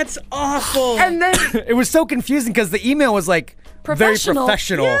months. That's awful. And then... It was so confusing because the email was like... Professional. Very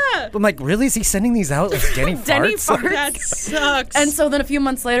professional. Yeah. I'm like, really? Is he sending these out as Denny Farts? Denny Farts. That sucks. And so then a few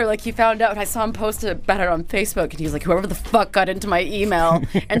months later, he found out, and I saw him post about it on Facebook, and he was like, whoever the fuck got into my email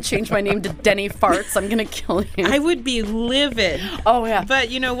and changed my name to Denny Farts, I'm going to kill you. I would be livid. Oh, yeah.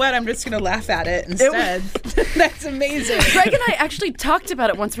 But you know what? I'm just going to laugh at it instead. That's amazing. Greg and I actually talked about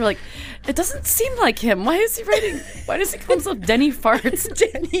it once. We're like, it doesn't seem like him. Why does he call himself Denny Farts?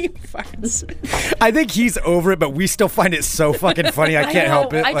 Denny Farts. I think he's over it, but we still find it so fucking funny. I can't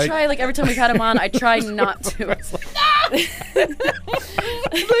help it. I try, every time we've had him on, I try not to. Look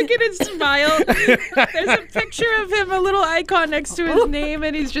at his smile. There's a picture of him, a little icon next to his name,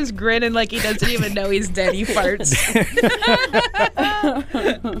 and he's just grinning like he doesn't even know he's Denny Farts.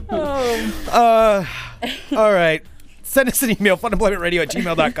 All right. Send us an email,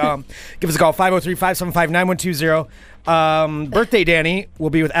 funemploymentradio@gmail.com. Give us a call, 503-575-9120. Birthday Danny will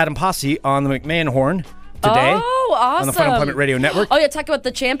be with Adam Posse on the McMahon Horn today. Oh, awesome. On the Fun Employment Radio Network. Oh, yeah, talk about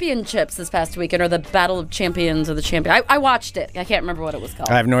the championships this past weekend, or the Battle of Champions, or the champion. I watched it. I can't remember what it was called.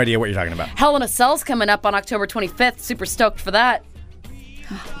 I have no idea what you're talking about. Hell in a Cell's coming up on October 25th. Super stoked for that.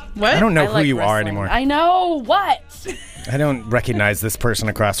 What? I don't know I who like you are wrestling. anymore. I know. What? I don't recognize this person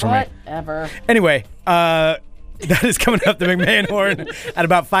across from me. Whatever. Anyway, that is coming up, the McMahon Horn, at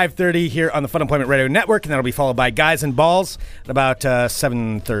about 5:30 here on the Fun Employment Radio Network, and that'll be followed by Guys and Balls at about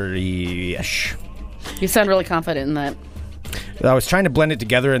 7:30-ish. You sound really confident in that. I was trying to blend it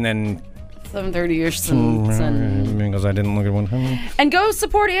together, and then 7:30-ish. because I didn't look at one time. And go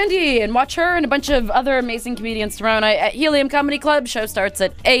support Andie and watch her and a bunch of other amazing comedians tomorrow night at Helium Comedy Club. Show starts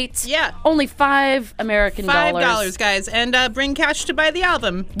at 8. Yeah. Only $5 American dollars. $5, guys. And bring cash to buy the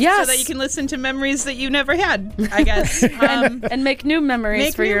album. Yes. So that you can listen to memories that you never had, I guess. And make new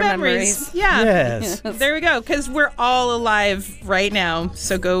memories for your memories. Yeah. Yes. There we go. Because we're all alive right now.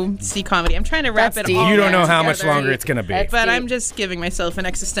 So go see comedy. I'm trying to wrap That's it deep. all You don't know how together. much longer it's going to be. That's But deep. I'm just giving myself an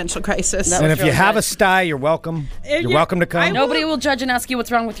existential crisis. That And was if you really have good. a sty, you're welcome. You're welcome to come. Nobody will judge and ask you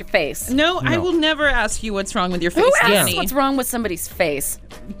what's wrong with your face. No, I will never ask you what's wrong with your face, Who asks Danny. what's wrong with somebody's face?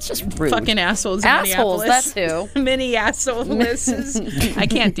 It's just rude. Fucking assholes in Assholes, Minneapolis. that too. Many asshole lists. I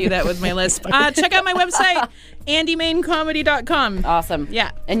can't do that with my lisp. Check out my website, andiemancomedy.com. Awesome.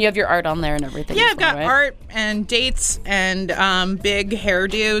 Yeah. And you have your art on there and everything. Yeah, as I've got well, right? art and dates and big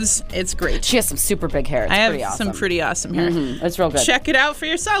hairdos. It's great. She has some super big hair. It's I have pretty awesome. some pretty awesome hair. It's real good. Check it out for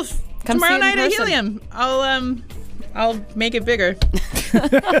yourself. Come Tomorrow see it in night at person. Helium. I'll make it bigger.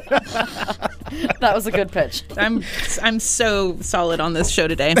 That was a good pitch. I'm so solid on this show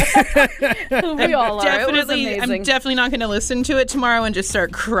today. We all are. It was Definitely, I'm amazing. definitely not going to listen to it tomorrow and just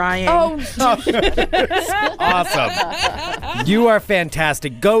start crying. Oh, Awesome. You are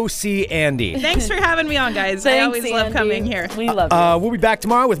fantastic. Go see Andie. Thanks for having me on, guys. I thanks, always love Andie. coming here. We love you. We'll be back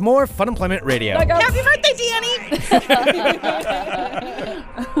tomorrow with more Fun Employment Radio. Happy birthday, Danny!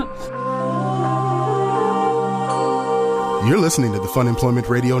 You're listening to the Fun Employment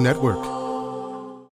Radio Network.